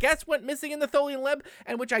 which I guess went missing in the Tholian Lab,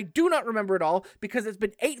 and which I do not remember at all, because it's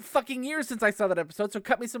been 8 fucking years since I saw that episode, so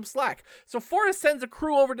cut me some slack. So Forrest sends a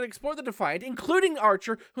crew over to explore the Defiant, including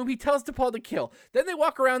Archer, whom he tells T'Pol to kill. Then they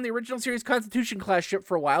walk around the original series Constitution-class ship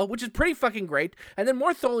for a while, which is pretty fucking great, and then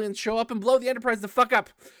more Tholians show up and blow the Enterprise the fuck up.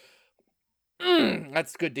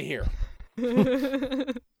 That's good to hear.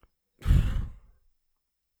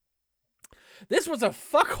 This was a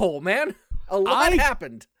fuckhole, man. A lot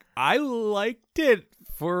happened. I liked it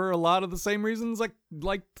for a lot of the same reasons like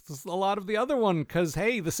a lot of the other one, because,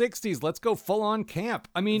 hey, the 60s, let's go full-on camp.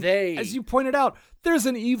 I mean, as you pointed out, there's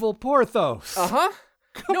an evil Porthos. Uh-huh.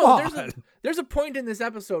 Come on. There's a point in this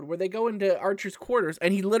episode where they go into Archer's quarters,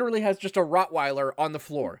 and he literally has just a Rottweiler on the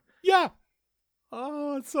floor. Yeah.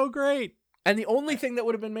 Oh, it's so great. And the only thing that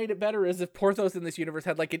would have made it better is if Porthos in this universe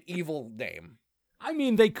had, like, an evil name. I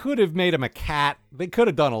mean, they could have made him a cat. They could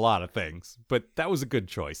have done a lot of things, but that was a good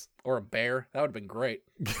choice. Or a bear. That would have been great.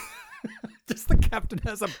 Just the captain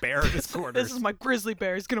has a bear in his quarters. This is my grizzly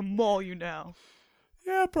bear. He's going to maul you now.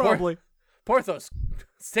 Yeah, probably. Porthos,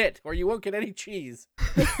 sit, or you won't get any cheese.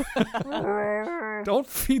 Don't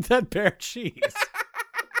feed that bear cheese.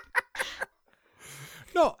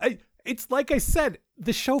 No, it's like I said,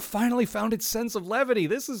 the show finally found its sense of levity.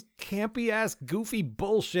 This is campy-ass, goofy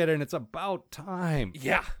bullshit, and it's about time.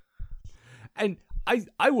 Yeah. And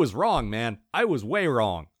I was wrong, man. I was way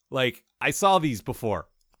wrong. Like, I saw these before,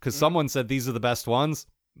 because someone said these are the best ones.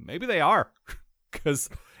 Maybe they are. Because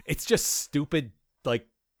it's just stupid, like,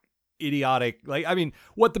 idiotic, like, I mean,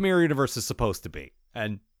 what the Mirror Universe is supposed to be.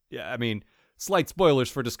 And, yeah, I mean, slight spoilers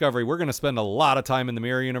for Discovery. We're going to spend a lot of time in the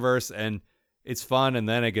Mirror Universe, and it's fun, and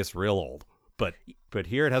then it gets real old. But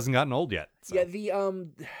here it hasn't gotten old yet. So. Yeah, the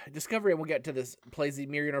Discovery, and we'll get to this, plays the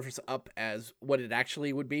Mirror Universe up as what it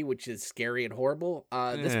actually would be, which is scary and horrible.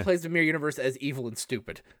 This plays the Mirror Universe as evil and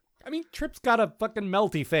stupid. I mean, Trip's got a fucking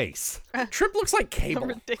melty face. Trip looks like Cable. A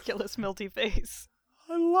ridiculous milty face.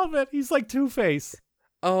 I love it. He's like Two-Face.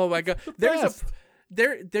 Oh my god. Best.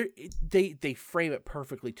 They frame it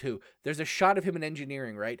perfectly too. There's a shot of him in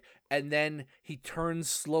engineering, right? And then he turns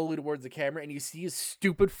slowly towards the camera and you see his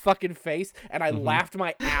stupid fucking face, and I laughed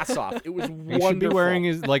my ass off. It was wonderful. He should be wearing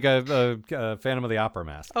his like a Phantom of the Opera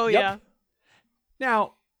mask. Oh, yeah.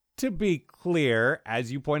 Now, to be clear,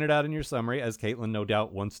 as you pointed out in your summary, as Caitlin no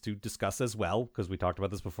doubt wants to discuss as well, because we talked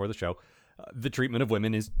about this before the show, the treatment of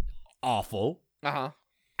women is awful. Uh-huh.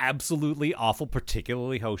 Absolutely awful,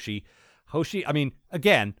 particularly Hoshi. Hoshi, I mean,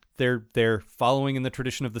 again, they're following in the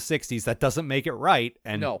tradition of the 60s. That doesn't make it right.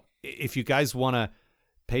 And no. If you guys want to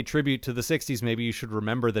pay tribute to the 60s, maybe you should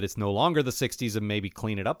remember that it's no longer the 60s and maybe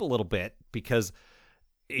clean it up a little bit, because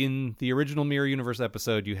in the original Mirror Universe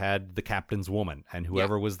episode, you had the captain's woman, and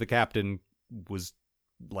whoever was the captain was,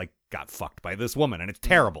 like, got fucked by this woman, and it's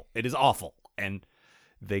terrible. It is awful. And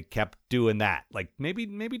they kept doing that. Like, maybe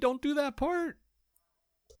don't do that part.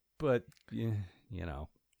 But, you know.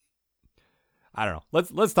 I don't know.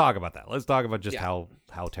 Let's talk about that. Let's talk about just how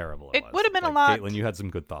terrible it was. It would have been like, a lot. Caitlin, you had some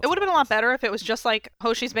good thoughts. It would have been a lot better if it was just like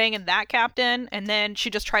Hoshi's banging that captain, and then she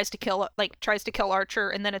just tries to kill Archer,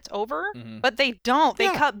 and then it's over. Mm-hmm. But they don't. They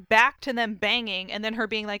cut back to them banging, and then her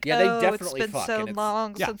being like, Yeah, they "Oh, definitely it's been fuck, so and it's-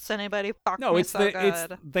 long Yeah. since anybody fucked No, me it's so the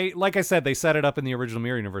good." they like I said, they set it up in the original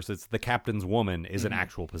Mirror Universe. It's the captain's woman is an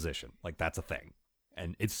actual position. Like, that's a thing.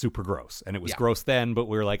 And it's super gross. And it was gross then, but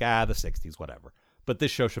we were like, the 60s, whatever. But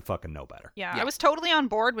this show should fucking know better. Yeah, I was totally on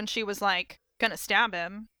board when she was like gonna stab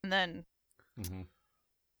him, and then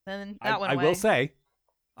that went away.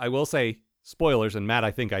 I will say, spoilers, and Matt,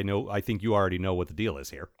 I think you already know what the deal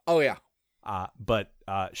is here. Oh yeah. But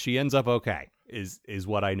she ends up okay, is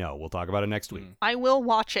what I know. We'll talk about it next week. I will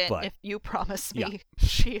watch it But- if you promise me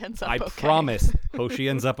she ends up I okay. promise. She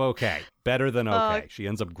ends up okay. Better than okay. She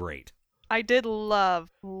ends up great. I did love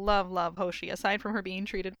Hoshi. Aside from her being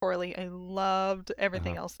treated poorly, I loved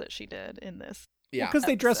everything else that she did in this. Yeah. Because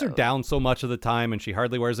they dress her episode. down so much of the time, and she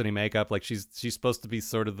hardly wears any makeup. Like, she's supposed to be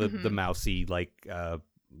sort of the mousy, like,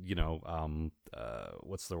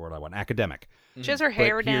 what's the word I want? Academic. She has her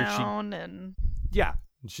hair here down, and Yeah.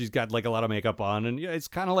 She's got, like, a lot of makeup on, and it's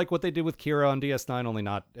kind of like what they did with Kira on DS9, only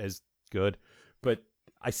not as good. But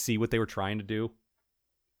I see what they were trying to do.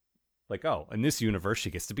 Like, oh, in this universe, she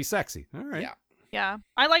gets to be sexy. All right. Yeah. yeah,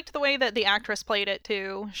 I liked the way that the actress played it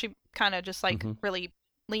too. She kind of just like really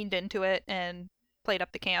leaned into it and played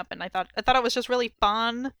up the camp, and I thought it was just really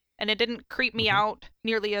fun, and it didn't creep me out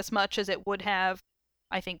nearly as much as it would have,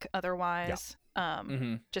 I think, otherwise.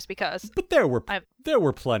 Just because But there were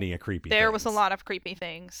plenty of creepy there things. was a lot of creepy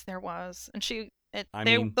things. There was, and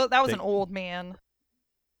that was an old man.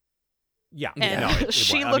 Yeah. And No, it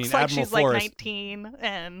she was. looks like Admiral she's Flores, like 19,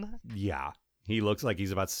 and Yeah. He looks like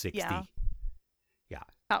he's about 60. Yeah. Yeah.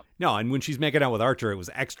 Oh. No, and when she's making out with Archer, it was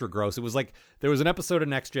extra gross. It was like there was an episode of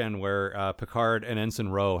Next Gen where Picard and Ensign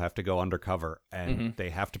Ro have to go undercover, and they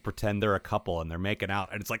have to pretend they're a couple, and they're making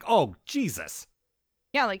out, and it's like, oh, Jesus.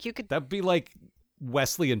 yeah, like you could. That'd be like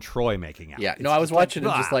Wesley and Troy making out. Yeah. It's No, I was just watching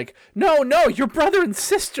like, it just "Ah." like, no, your brother and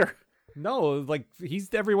sister. No, like,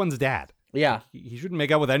 he's everyone's dad. Yeah. He shouldn't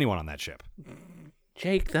make out with anyone on that ship.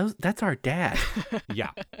 Jake, that's our dad.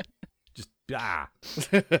 Yeah. Just,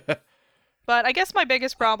 But I guess my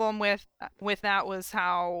biggest problem with that was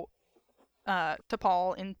how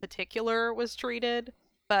T'Pol in particular was treated.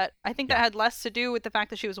 But I think that had less to do with the fact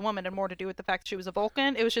that she was a woman and more to do with the fact that she was a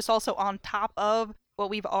Vulcan. It was just also on top of what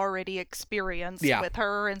we've already experienced with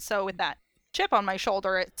her. And so with that chip on my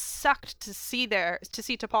shoulder, it sucked to see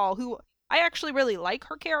T'Pol, who I actually really like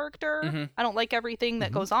her character. Mm-hmm. I don't like everything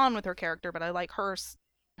that goes on with her character, but I like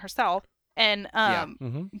herself. And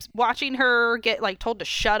watching her get like told to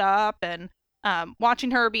shut up and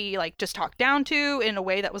watching her be like just talked down to in a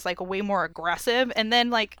way that was like way more aggressive, and then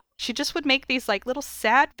like she just would make these like little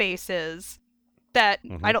sad faces that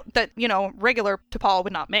regular T'Pol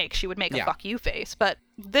would not make. She would make a fuck you face, but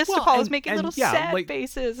this T'Pol was making little sad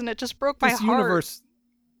faces, and it just broke my heart.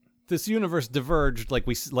 This universe diverged, like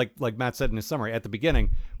Matt said in his summary at the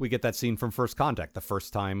beginning. We get that scene from First Contact, the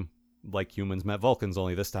first time like humans met Vulcans,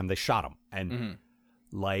 only this time they shot them, and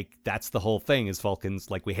like that's the whole thing is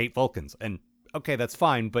Vulcans, like we hate Vulcans, and okay, that's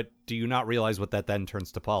fine, but do you not realize what that then turns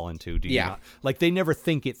T'Pol into? Do you not? Like, they never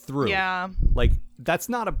think it through. Yeah. Like, that's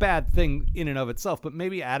not a bad thing in and of itself, but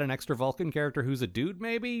maybe add an extra Vulcan character who's a dude,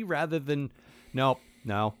 maybe, rather than... No.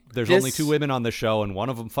 There's only 2 women on the show, and one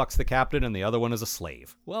of them fucks the captain, and the other one is a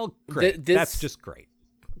slave. Well, great. That's just great.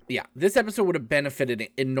 Yeah, this episode would have benefited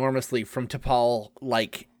enormously from T'Pol,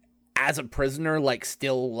 like, as a prisoner, like,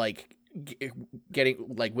 still, like,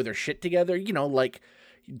 getting, like, with her shit together, you know, like...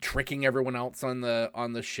 tricking everyone else on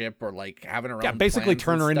the ship, or like having her own basically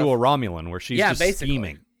turn her into a Romulan where she's just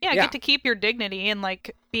scheming. Get to keep your dignity and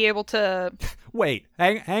like be able to wait,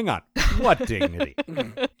 hang on, what dignity?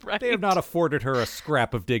 Right. They have not afforded her a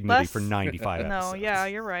scrap of dignity for 95 episodes. No, yeah,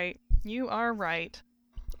 you're right, you are right,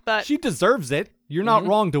 but she deserves it. You're not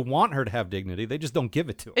wrong to want her to have dignity. They just don't give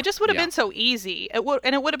it to her. It just would have been so easy. It would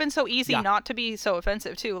have been so easy not to be so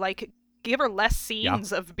offensive too. Like, give her less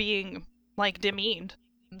scenes of being like demeaned.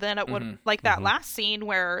 Then it would like that last scene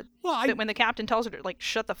where when the captain tells her to like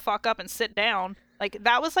shut the fuck up and sit down, like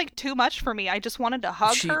that was like too much for me. I just wanted to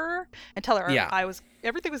hug her and tell her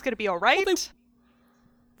everything was going to be all right. Well,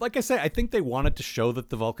 like I say, I think they wanted to show that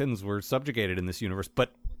the Vulcans were subjugated in this universe,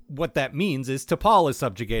 but what that means is T'Pol is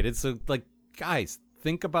subjugated. So like, guys,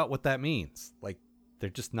 think about what that means. Like, they're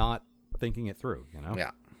just not thinking it through, you know?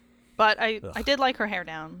 Yeah. But I did like her hair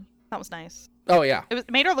down. That was nice. Oh, yeah. It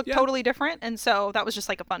made her look totally different, and so that was just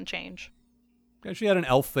like a fun change. Yeah, she had an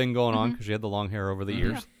elf thing going on because she had the long hair over the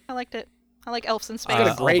years. Yeah, I liked it. I like elves in space.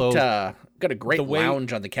 Got a great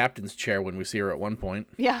lounge on the captain's chair when we see her at one point.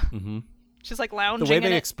 Yeah. Mm-hmm. She's like lounging the way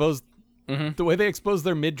they exposed the way they expose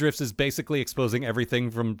their midriffs is basically exposing everything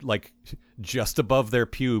from like just above their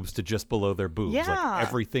pubes to just below their boobs. Yeah. Like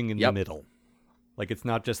everything in the middle. Like, it's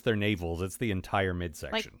not just their navels, it's the entire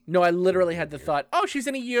midsection. Like, no, I literally had the thought, oh, she's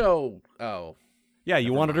in a Oh. Yeah,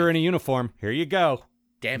 you wanted her in a uniform. Here you go.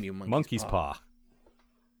 Damn you, monkey's paw.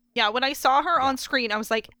 Yeah, when I saw her on screen, I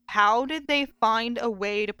was like, how did they find a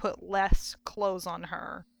way to put less clothes on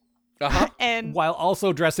her? And while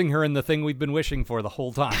also dressing her in the thing we've been wishing for the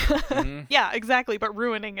whole time. Yeah, exactly, but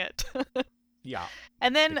ruining it. Yeah.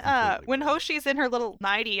 And then when Hoshi's in her little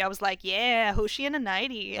nightie, I was like, yeah, Hoshi in a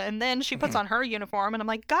nightie. And then she puts on her uniform, and I'm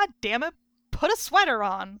like, God damn it, put a sweater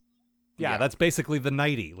on. Yeah, that's basically the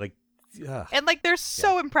nightie. Like, and like, they're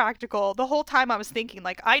so impractical. The whole time I was thinking,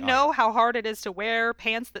 like, I know how hard it is to wear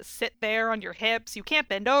pants that sit there on your hips. You can't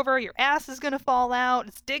bend over. Your ass is going to fall out.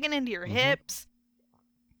 It's digging into your hips.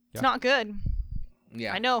 It's not good.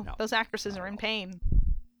 Yeah. I know. Those actresses are in pain.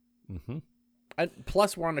 Mm-hmm.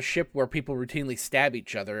 Plus, we're on a ship where people routinely stab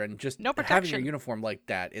each other, and just no having your uniform like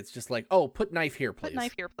that, it's just like, oh, put knife here, please. Put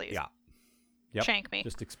knife here, please. Yeah. Yep. Shank me.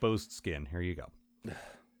 Just exposed skin. Here you go.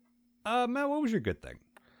 Matt, what was your good thing?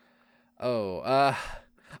 I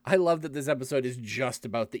love that this episode is just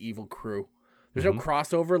about the evil crew. There's no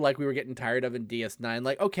crossover like we were getting tired of in DS9.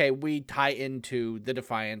 Like, okay, we tie into the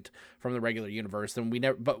Defiant from the regular universe, and we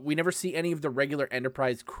never see any of the regular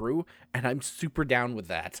Enterprise crew, and I'm super down with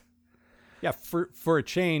that. Yeah, for a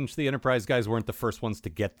change, the Enterprise guys weren't the first ones to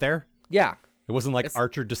get there. Yeah. It wasn't like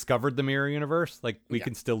Archer discovered the mirror universe. Like, we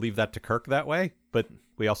can still leave that to Kirk that way, but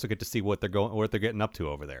we also get to see what they're getting up to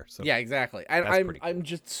over there. So yeah, exactly. And I'm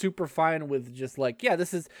just super fine with just like,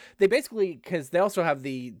 they basically, because they also have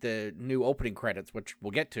the new opening credits, which we'll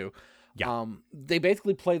get to. Yeah. They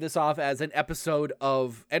basically play this off as an episode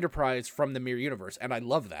of Enterprise from the mirror universe, and I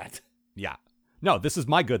love that. Yeah. No, this is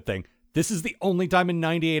my good thing. This is the only time in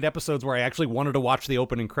 98 episodes where I actually wanted to watch the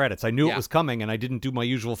opening credits. I knew it was coming, and I didn't do my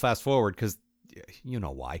usual fast forward because you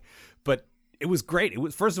know why. But It was great. It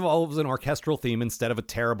was, first of all, it was an orchestral theme instead of a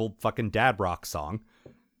terrible fucking dad rock song.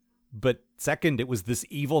 But second, it was this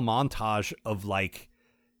evil montage of, like,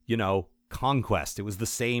 you know, conquest. It was the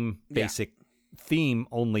same basic theme,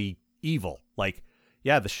 only evil. Like,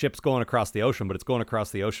 yeah, the ship's going across the ocean, but it's going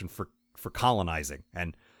across the ocean for colonizing.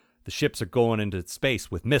 And the ships are going into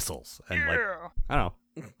space with missiles. And, like, I don't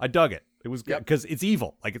know. I dug it. It was good because it's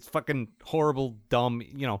evil. Like, it's fucking horrible, dumb,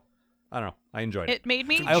 you know. I don't know. I enjoyed it. It made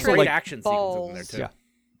me I also trip like action sequences in there, too.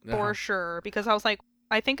 Yeah. for sure, because I was like,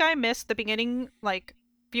 I think I missed the beginning, like,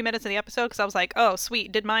 few minutes of the episode because I was like, oh,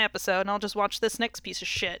 sweet, did my episode, and I'll just watch this next piece of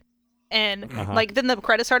shit. And, like, then the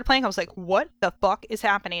credits started playing. I was like, what the fuck is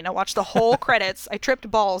happening? I watched the whole credits. I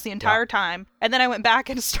tripped balls the entire time. And then I went back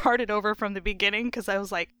and started over from the beginning because I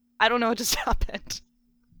was like, I don't know what just happened.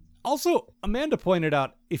 Also, Amanda pointed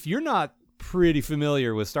out, if you're not pretty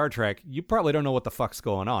familiar with Star Trek, you probably don't know what the fuck's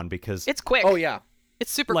going on because It's quick. Oh, yeah.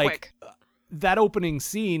 It's super like, quick. that opening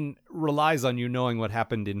scene relies on you knowing what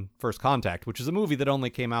happened in First Contact, which is a movie that only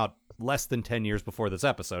came out less than 10 years before this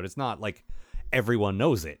episode. It's not like everyone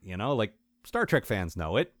knows it, you know? Like, Star Trek fans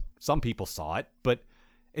know it. Some people saw it, but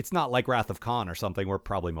it's not like Wrath of Khan or something where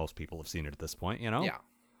probably most people have seen it at this point, you know? Yeah.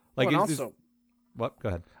 Like, and it's also, what? Go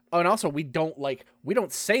ahead. oh, and also, we don't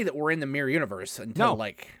say that we're in the mirror universe until, No.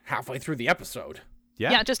 like, halfway through the episode.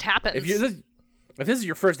 Yeah, it just happens. If this is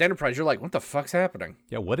your first Enterprise, you're like, what the fuck's happening?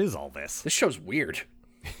 Yeah, what is all this? This show's weird.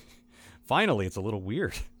 Finally, it's a little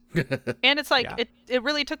weird. And it's like, Yeah. it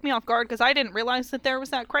really took me off guard because I didn't realize that there was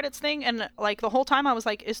that credits thing. And, like, the whole time I was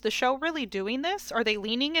like, is the show really doing this? Are they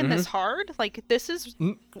leaning in this hard? Like, this is,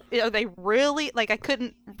 are they really, like, I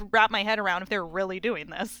couldn't wrap my head around if they're really doing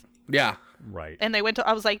this. Yeah. Right. And they went to,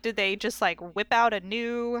 I was like, did they just, like, whip out a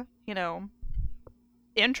new, you know,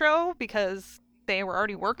 intro because they were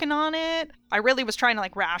already working on it? I really was trying to,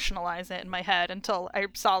 like, rationalize it in my head until I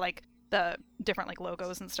saw, like, the different, like,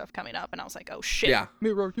 logos and stuff coming up, and I was like, oh shit. Yeah.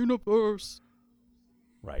 Mirror Universe.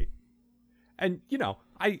 Right. And, you know,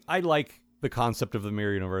 I like the concept of the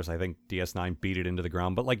mirror universe. I think DS9 beat it into the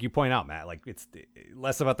ground. But like you point out, Matt, like, it's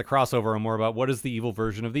less about the crossover and more about what is the evil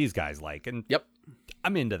version of these guys like. And Yep.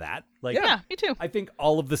 I'm into that. Like, Yeah, me too. I think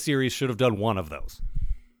all of the series should have done one of those.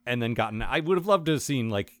 And then I would have loved to have seen,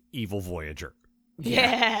 like, Evil Voyager.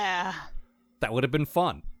 Yeah. That would have been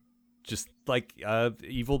fun. Just like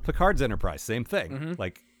Evil Picard's Enterprise, same thing.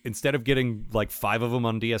 Like, instead of getting like 5 of them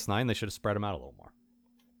on DS9, they should have spread them out a little more.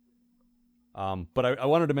 But I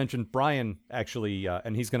wanted to mention Brian actually,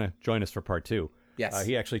 and he's going to join us for part 2. Yes.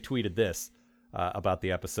 He actually tweeted this about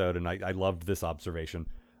the episode, and I loved this observation.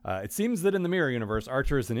 It seems that in the Mirror Universe,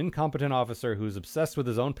 Archer is an incompetent officer who's obsessed with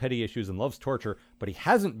his own petty issues and loves torture, but he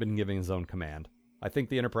hasn't been given his own command. I think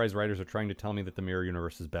the Enterprise writers are trying to tell me that the Mirror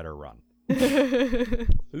Universe is better run.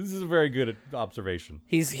 This is a very good observation.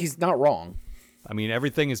 He's not wrong. I mean,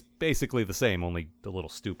 everything is basically the same, only a little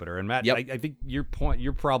stupider. And Matt, Yep. I think your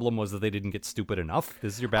problem was that they didn't get stupid enough.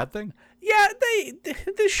 This is your bad thing? Yeah,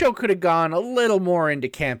 this show could have gone a little more into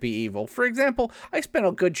campy evil. For example, I spent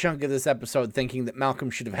a good chunk of this episode thinking that Malcolm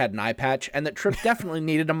should have had an eye patch and that Trip definitely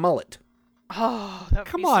needed a mullet. Oh, that would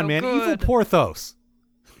Come be on, so man. good. Evil Porthos.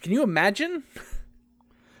 Can you imagine?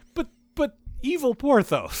 But evil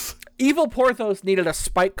Porthos. Evil Porthos needed a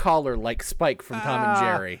spike collar like Spike from Tom and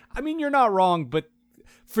Jerry. I mean, you're not wrong, but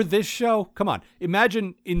for this show, come on.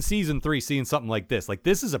 Imagine in season 3 seeing something like this. Like,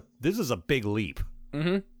 this is a big leap.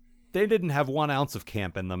 Mm-hmm. They didn't have 1 ounce of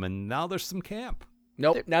camp in them, and now there's some camp.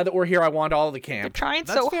 Nope. Now that we're here, I want all the They're camp. trying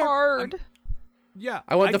That's so fair. hard. Yeah.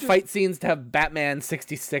 I want the just- fight scenes to have Batman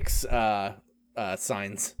 66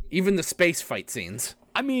 signs. Even the space fight scenes.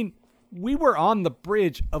 I mean, we were on the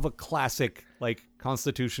bridge of a classic, like,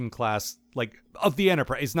 Constitution class, like, of the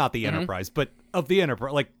Enterprise. It's not the Enterprise, but of the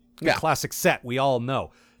Enterprise, like, the Yeah. classic set we all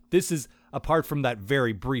know. This is, apart from that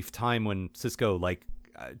very brief time when Sisko, like,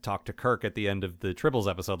 talked to Kirk at the end of the Tribbles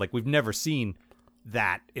episode, like, we've never seen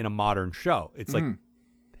that in a modern show. It's like,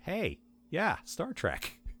 hey, yeah, Star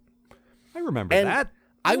Trek. I remember And that.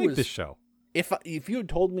 I I like was- this show. If you had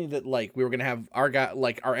told me that, like, we were gonna have our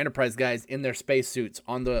Enterprise guys in their spacesuits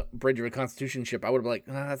on the bridge of a Constitution ship, I would have been like,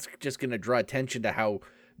 that's just gonna draw attention to how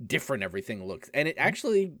different everything looks, and it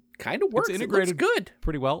actually kind of works. It's It integrated looks good.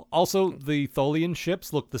 pretty well. Also, the Tholian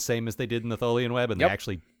ships look the same as they did in the Tholian web, and Yep. they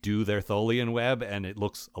actually do their Tholian web, and it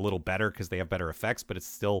looks a little better because they have better effects, but it's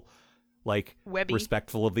still, like, Webby.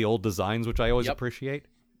 respectful of the old designs, which I always Yep. appreciate.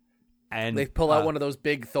 And They pull out one of those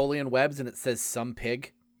big Tholian webs, and it says "some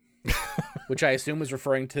pig," which I assume is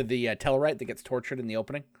referring to the Tellarite that gets tortured in the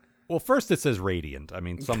opening. Well, first it says Radiant. I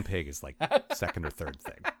mean, some pig is like second or third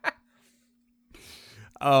thing.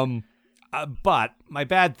 But my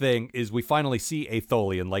bad thing is we finally see a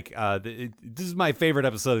Tholian. Like, this is my favorite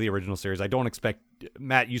episode of the original series. I don't expect...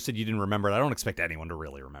 Matt, you said you didn't remember it. I don't expect anyone to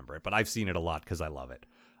really remember it, but I've seen it a lot because I love it.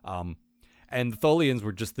 And the Tholians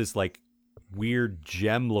were just this, like, weird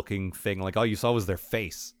gem-looking thing. Like, all you saw was their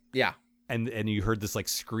face. Yeah. And you heard this, like,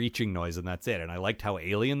 screeching noise, and that's it. And I liked how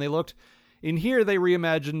alien they looked. In here, they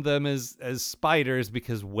reimagined them as spiders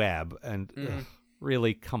because web. And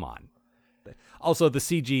really, come on. Also, the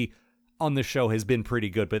CG on the show has been pretty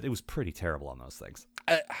good, but it was pretty terrible on those things.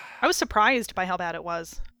 I was surprised by how bad it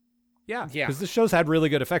was. Yeah. Because the show's had really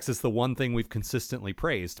good effects. It's the one thing we've consistently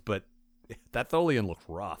praised, but that Tholian looked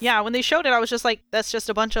rough. Yeah, when they showed it, I was just like, that's just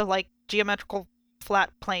a bunch of, like, geometrical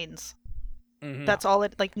flat planes. Mm-hmm. That's all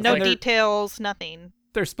it, like, no details, nothing.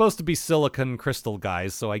 They're supposed to be silicon crystal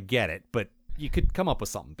guys, so I get it, but you could come up with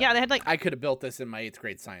something better. Yeah, they had, like... I could have built this in my 8th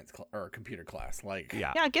grade science or computer class. Like,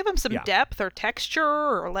 Yeah, give them some depth or texture,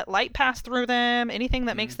 or let light pass through them. Anything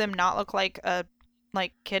that makes them not look like a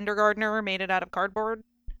kindergartner made it out of cardboard.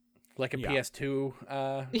 Like a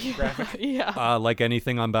PS2 graphic. Yeah. Like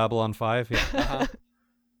anything on Babylon 5. Yeah. Uh-huh.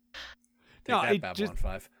 No, Take it that, just-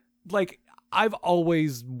 Babylon 5. Like, I've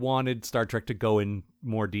always wanted Star Trek to go in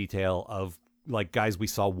more detail of, like, guys we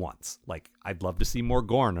saw once. Like, I'd love to see more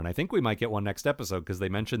Gorn, and I think we might get one next episode because they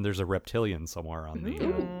mentioned there's a reptilian somewhere on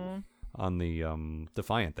the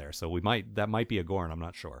Defiant there. So that might be a Gorn, I'm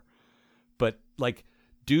not sure. But, like,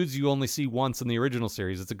 dudes you only see once in the original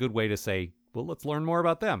series, it's a good way to say, well, let's learn more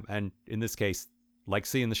about them. And in this case, like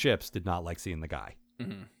seeing the ships, did not like seeing the guy.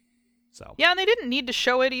 Mm-hmm. So Yeah, and they didn't need to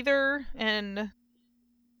show it either, and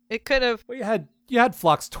it could have... Well, you had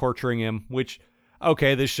Phlox torturing him, which,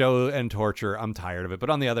 okay, this show and torture, I'm tired of it. But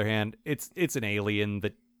on the other hand, it's an alien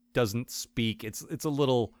that doesn't speak. It's a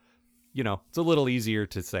little, it's a little easier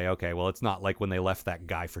to say, okay, well, it's not like when they left that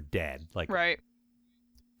guy for dead. Like, Right.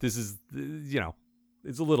 This is,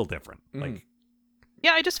 it's a little different. Like,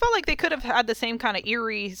 Yeah, I just felt like they could have had the same kind of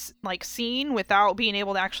eerie, like, scene without being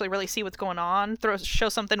able to actually really see what's going on. Show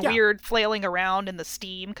something weird flailing around in the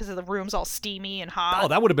steam because the room's all steamy and hot. oh,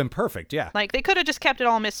 that would have been perfect. Yeah. Like, they could have just kept it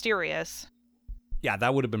all mysterious. Yeah,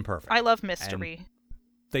 that would have been perfect. I love mystery. And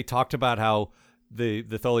they talked about how the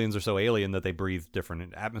Tholians are so alien that they breathe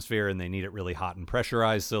different atmosphere and they need it really hot and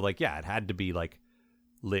pressurized. So, like, yeah, it had to be, like,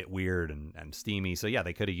 lit weird and steamy. So, yeah,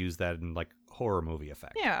 they could have used that in, like, horror movie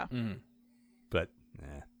effect. Yeah. But,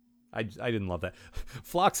 I didn't love that.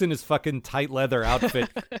 Phlox in his fucking tight leather outfit,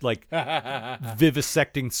 like,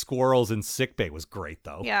 vivisecting squirrels in sickbay was great,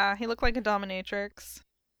 though. Yeah, he looked like a dominatrix.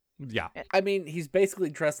 Yeah. I mean, he's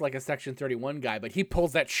basically dressed like a Section 31 guy, but he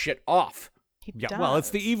pulls that shit off. He Yeah, does. well,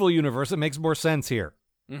 it's the evil universe. It makes more sense here.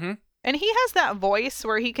 Mm-hmm. And he has that voice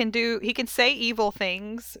where he can say evil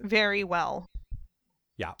things very well.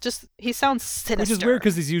 Yeah. Just, he sounds sinister. Which is weird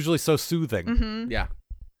because he's usually so soothing. Mm-hmm. Yeah.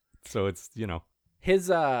 So it's,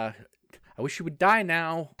 His, I wish you would die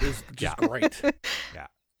now is just great. Yeah.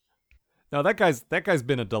 No, that guy's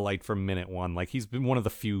been a delight from minute one. Like, he's been one of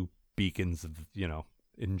the few beacons of,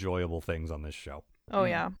 enjoyable things on this show. Oh,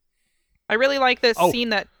 yeah. I really like this scene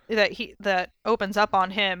that opens up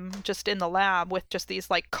on him just in the lab with just these,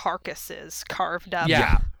 like, carcasses carved up.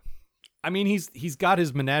 Yeah. I mean, he's got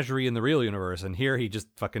his menagerie in the real universe, and here he just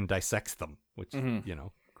fucking dissects them, which,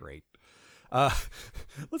 great.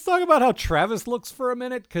 Let's talk about how Travis looks for a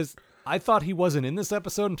minute, because I thought he wasn't in this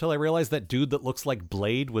episode until I realized that dude that looks like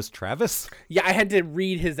Blade was Travis. Yeah, I had to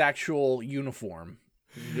read his actual uniform.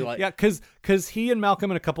 Like, Yeah, because he and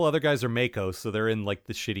Malcolm and a couple other guys are Mako, so they're in, like,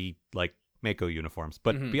 the shitty, like, Mako uniforms.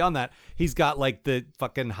 But beyond that, he's got, like, the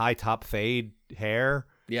fucking high top fade hair.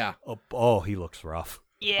 Yeah. Oh, he looks rough.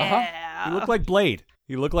 Yeah. He looked like Blade.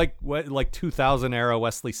 He looked like 2000 era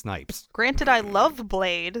Wesley Snipes. Granted, I love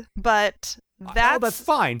Blade, but that's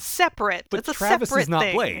fine. Separate. But it's a Travis separate is not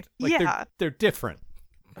thing. Blade. Like, yeah. they're different.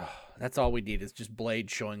 That's all we need is just Blade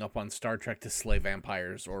showing up on Star Trek to slay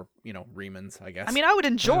vampires or, Remans, I guess. I mean, I would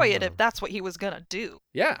enjoy it if that's what he was gonna do.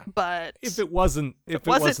 Yeah. But If it wasn't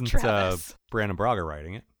Travis. Brandon Braga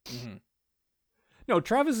writing it. Mm-hmm. No,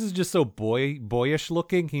 Travis is just so boyish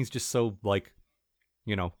looking. He's just so, like,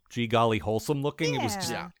 gee golly wholesome looking. It was just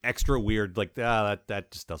Yeah. extra weird. Like, that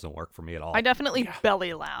just doesn't work for me at all. I definitely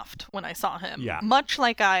belly laughed when I saw him. Yeah. Much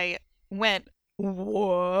like I went,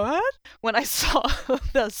 what? When I saw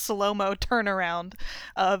the slow-mo turnaround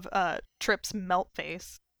of Trip's melt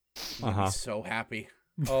face. Uh-huh. He's so happy.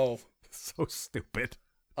 Oh. So stupid.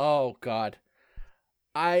 Oh, God.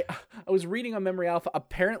 I was reading on Memory Alpha.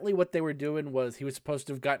 Apparently what they were doing was he was supposed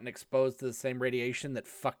to have gotten exposed to the same radiation that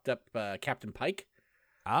fucked up Captain Pike.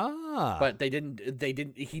 But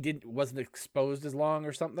he wasn't exposed as long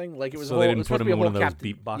or something. Like it was. So they didn't put him in one of those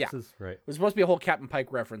beat boxes, right? It was supposed to be a whole Captain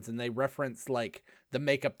Pike reference, and they referenced like the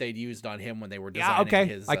makeup they'd used on him when they were designing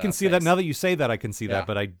his. I can see face. that now that you say that. I can see that,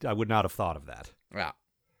 but I would not have thought of that. Yeah.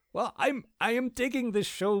 Well, I am digging this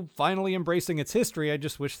show finally embracing its history. I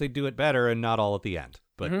just wish they'd do it better and not all at the end.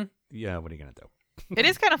 But yeah, what are you gonna do? It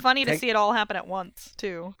is kind of funny to see it all happen at once,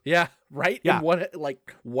 too. Yeah, right? Yeah. In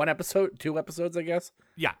one episode, 2 episodes, I guess.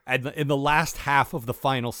 Yeah, and in the last half of the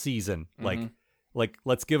final season, like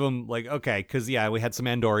let's give them okay, because we had some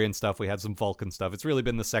Andorian stuff, we had some Vulcan stuff. It's really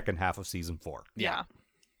been the second half of season 4. Yeah.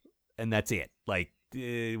 And that's it. Like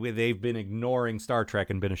they've been ignoring Star Trek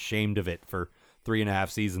and been ashamed of it for 3.5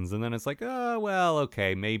 seasons, and then it's like, oh well,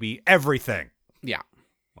 okay, maybe everything. Yeah.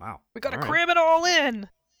 Wow. We gotta cram it all in.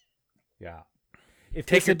 Yeah. If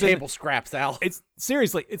Take your table scraps, Al. It's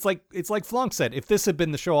seriously, it's like Flonk said. If this had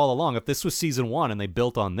been the show all along, if this was season 1 and they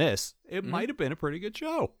built on this, it might have been a pretty good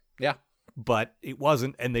show. Yeah. But it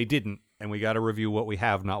wasn't, and they didn't, and we got to review what we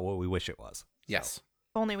have, not what we wish it was. Yes.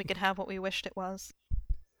 If only we could have what we wished it was.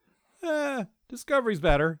 Discovery's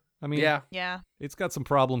better. I mean, Yeah. it's got some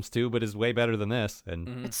problems too, but it's way better than this.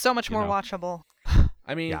 And It's so much You more know. watchable.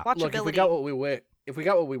 I mean, Yeah. look, if we got what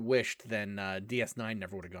we wished, then DS9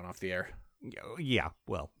 never would have gone off the air. yeah,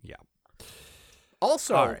 well, yeah.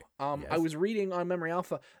 Also, All right. I was reading on Memory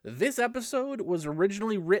Alpha, this episode was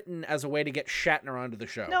originally written as a way to get Shatner onto the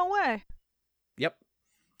show. No way. Yep.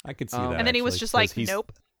 I could see And that. And then he was actually, just 'cause like, he's-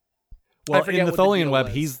 nope. Well, forget in the what the Tholian deal web,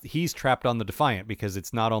 was. he's trapped on the Defiant because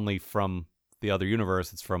it's not only from the other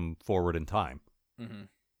universe, it's from forward in time. Mm-hmm.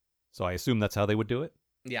 So I assume that's how they would do it.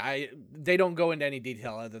 Yeah, they don't go into any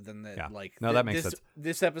detail other than that. Yeah. Like, No, that makes sense.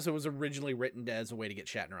 This episode was originally written as a way to get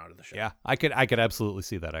Shatner onto the show. Yeah, I could absolutely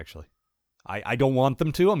see that actually. I don't want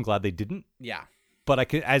them to. I'm glad they didn't. Yeah. But I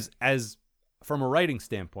could as from a writing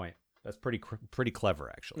standpoint, that's pretty clever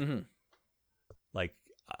actually. Mm-hmm. Like,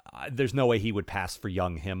 there's no way he would pass for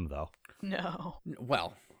young him though. No.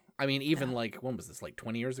 Well, I mean, even like, when was this? Like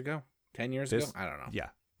 20 years ago? 10 years ago? I don't know. Yeah,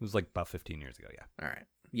 it was like about 15 years ago. Yeah. All right.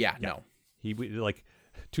 Yeah. No. He would like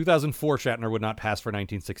 2004 Shatner would not pass for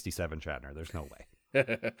 1967 Shatner. There's no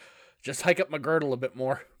way. Just hike up my girdle a bit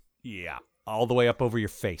more. Yeah, all the way up over your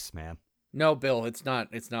face, man. No, Bill, it's not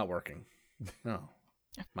working. No.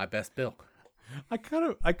 My best Bill. I kind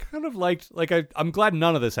of liked I'm glad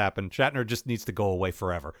none of this happened. Shatner just needs to go away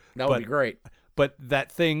forever. That would be great. But that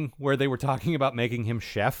thing where they were talking about making him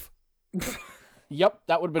chef, Yep,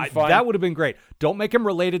 that would have been fun. that would have been great. Don't make him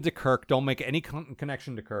related to Kirk. Don't make any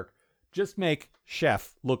connection to Kirk. Just make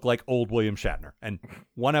Chef look like old William Shatner and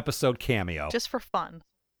one episode cameo. Just for fun.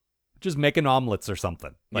 Just making omelets or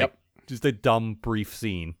something. Like, Yep. just a dumb brief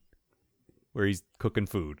scene where he's cooking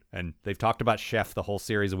food, and they've talked about Chef the whole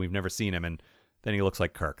series, and we've never seen him, and then he looks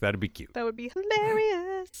like Kirk. That'd be cute. That would be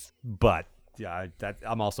hilarious. But yeah,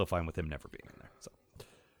 I'm also fine with him never being in there. So,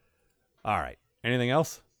 all right. Anything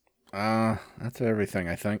else, That's everything,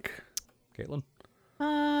 I think. Caitlin?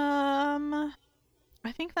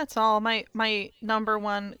 I think that's all. My number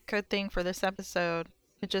one good thing for this episode,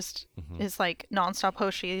 it just is like nonstop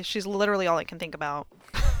Hoshi. She's literally all I can think about.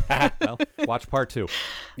 Well, watch part 2.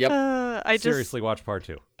 Yep. Seriously, watch part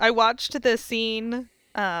 2. I watched the scene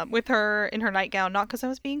with her in her nightgown, not because I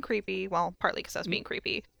was being creepy. Well, partly because I was being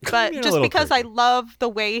creepy, but Being a just little because I creepy. love the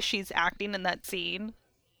way she's acting in that scene.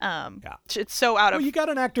 Yeah. It's so out Well, of you got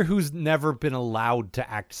an actor who's never been allowed to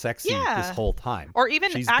act sexy Yeah. this whole time. or even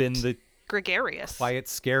She's act been the gregarious. quiet,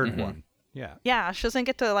 scared one. Yeah. Yeah, she doesn't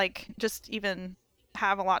get to like just even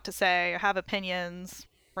have a lot to say or have opinions,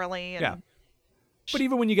 really. And Yeah. But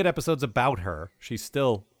even when you get episodes about her, she's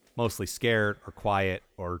still mostly scared or quiet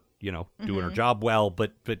or, doing her job well,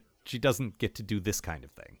 but she doesn't get to do this kind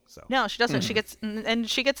of thing. So No, she doesn't. She gets and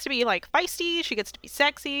she gets to be like feisty. She gets to be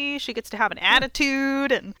sexy. She gets to have an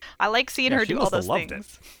attitude, and I like seeing Yeah, her she do all must have those loved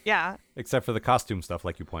things. Yeah, except for the costume stuff,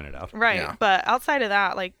 like you pointed out. right. Yeah. But outside of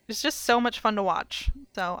that, like it's just so much fun to watch.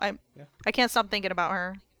 So I can't stop thinking about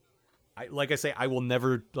her. Like I say, I will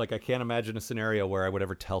never, I can't imagine a scenario where I would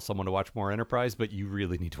ever tell someone to watch more Enterprise, but you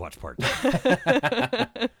really need to watch part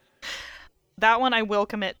 2. That one I will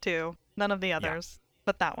commit to. None of the others,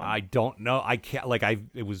 but that one. I don't know. I can't,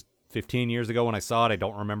 it was 15 years ago when I saw it. I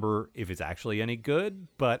don't remember if it's actually any good,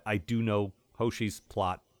 but I do know Hoshi's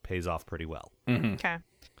plot pays off pretty well. Okay.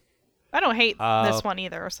 I don't hate this one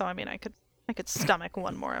either, so I mean, I could stomach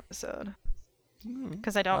one more episode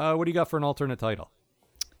because I don't. What do you got for an alternate title?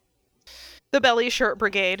 The Belly Shirt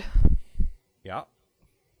Brigade. Yeah.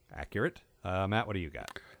 Accurate. Matt, what do you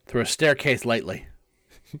got? Through a staircase lightly.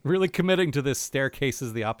 Really committing to this staircase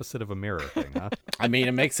is the opposite of a mirror thing, huh? I mean,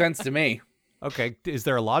 it makes sense to me. Okay, is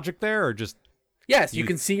there a logic there, or just... Yes, you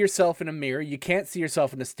can see yourself in a mirror. You can't see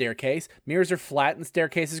yourself in a staircase. Mirrors are flat and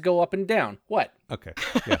staircases go up and down. What? Okay,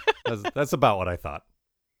 yeah, that's about what I thought.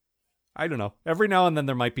 I don't know. Every now and then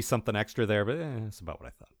there might be something extra there, but that's about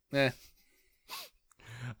what I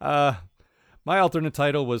thought. My alternate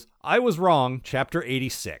title was I Was Wrong, Chapter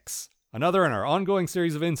 86. Another in our ongoing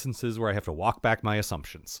series of instances where I have to walk back my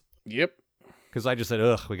assumptions. Yep. Because I just said,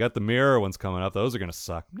 ugh, we got the mirror ones coming up. Those are going to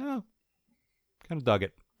suck. No. Kind of dug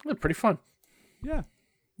it. They're pretty fun. Yeah.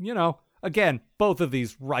 You know, again, both of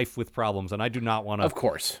these rife with problems, and I do not want to Of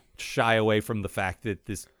course. shy away from the fact that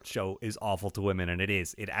this show is awful to women, and it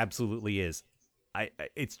is. It absolutely is.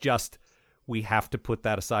 It's just, we have to put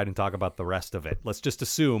that aside and talk about the rest of it. Let's just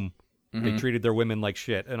assume they treated their women like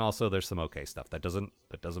shit, and also there's some okay stuff. That doesn't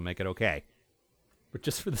make it okay. But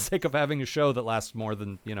just for the sake of having a show that lasts more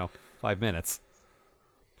than, 5 minutes.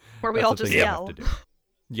 Where we all just yell.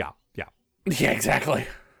 Yeah. Yeah, exactly.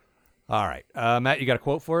 All right. Matt, you got a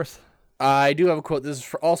quote for us? I do have a quote. This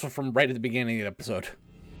is also from right at the beginning of the episode.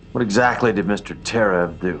 What exactly did Mr.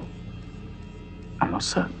 Terev do? I'm not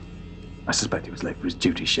certain. I suspect he was late for his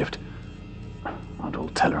duty shift. Aren't all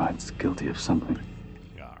Tellarites guilty of something?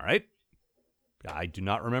 All right. I do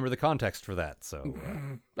not remember the context for that, so...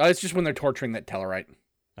 It's just when they're torturing that Tellarite.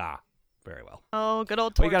 Very well. Oh, good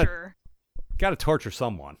old Well, torture. Got to torture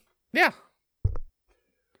someone. Yeah.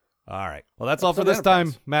 All right. Well, that's all for this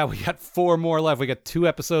time. Matt, we got 4 more left. We got 2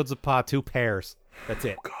 episodes of Pa, 2 pairs. That's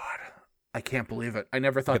it. Oh, God. I can't believe it. I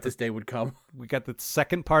never thought this day would come. We got the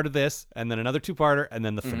second part of this, and then another 2-parter, and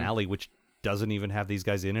then the finale, which doesn't even have these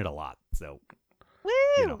guys in it a lot. So,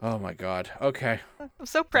 Woo! Oh, my God. Okay. I'm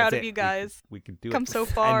so proud that's of it. you guys. We can do Come it. so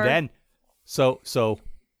far. And then, so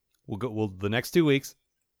we'll the next 2 weeks,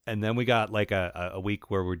 and then we got like a week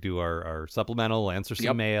where we do our supplemental, answer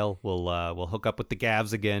some mail. We'll hook up with the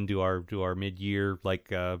Gavs again, do our mid-year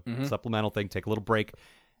supplemental thing, take a little break,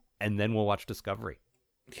 and then we'll watch Discovery.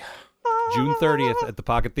 Yeah. June 30th at the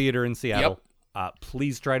Pocket Theater in Seattle. Yep.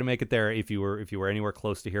 Please try to make it there. If you were anywhere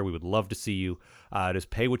close to here, we would love to see you. Just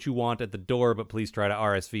pay what you want at the door, but please try to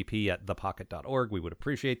RSVP at thepocket.org. We would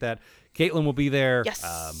appreciate that. Caitlin will be there.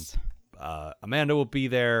 Yes. Amanda will be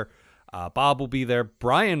there. Bob will be there.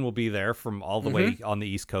 Brian will be there from all the way on the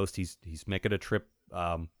East Coast. He's making a trip.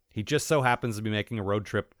 He just so happens to be making a road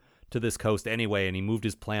trip to this coast anyway, and he moved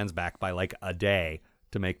his plans back by like a day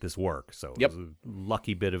to make this work. So it was a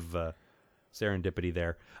lucky bit of serendipity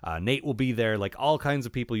there. Nate will be there, like all kinds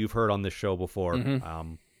of people you've heard on this show before.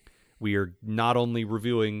 We are not only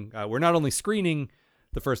reviewing, we're not only screening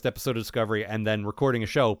the first episode of Discovery and then recording a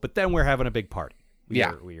show, but then we're having a big party. We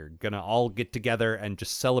are going to all get together and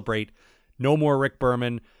just celebrate. No more Rick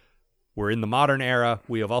Berman. We're in the modern era.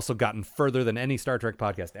 We have also gotten further than any Star Trek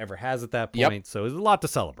podcast ever has at that point. So there's a lot to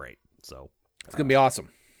celebrate. So it's going to be awesome.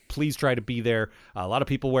 Please try to be there. A lot of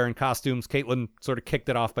people wearing costumes. Caitlin sort of kicked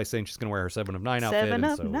it off by saying she's going to wear her 7 of 9 outfit. 7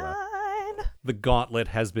 of so, 9. The gauntlet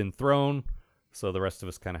has been thrown. So the rest of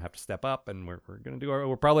us kind of have to step up, and we're going to do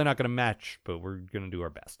we're probably not going to match, but we're going to do our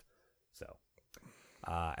best. So,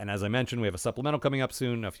 and as I mentioned, we have a supplemental coming up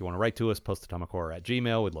soon. If you want to write to us,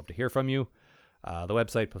 postatomichorror@gmail.com. We'd love to hear from you. The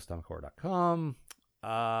website, postatomichorror.com.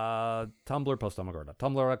 Tumblr,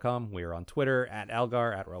 postatomichorror.tumblr.com. We are on Twitter,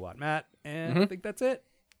 @Algar, @RobotMatt. And I think that's it.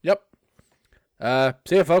 Yep.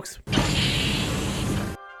 See ya, folks.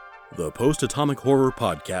 The Post-Atomic Horror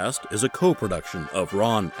Podcast is a co-production of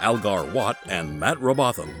Ron Algar Watt and Matt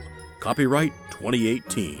Robotham. Copyright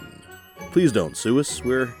 2018. Please don't sue us.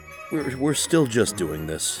 We're still just doing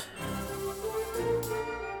this.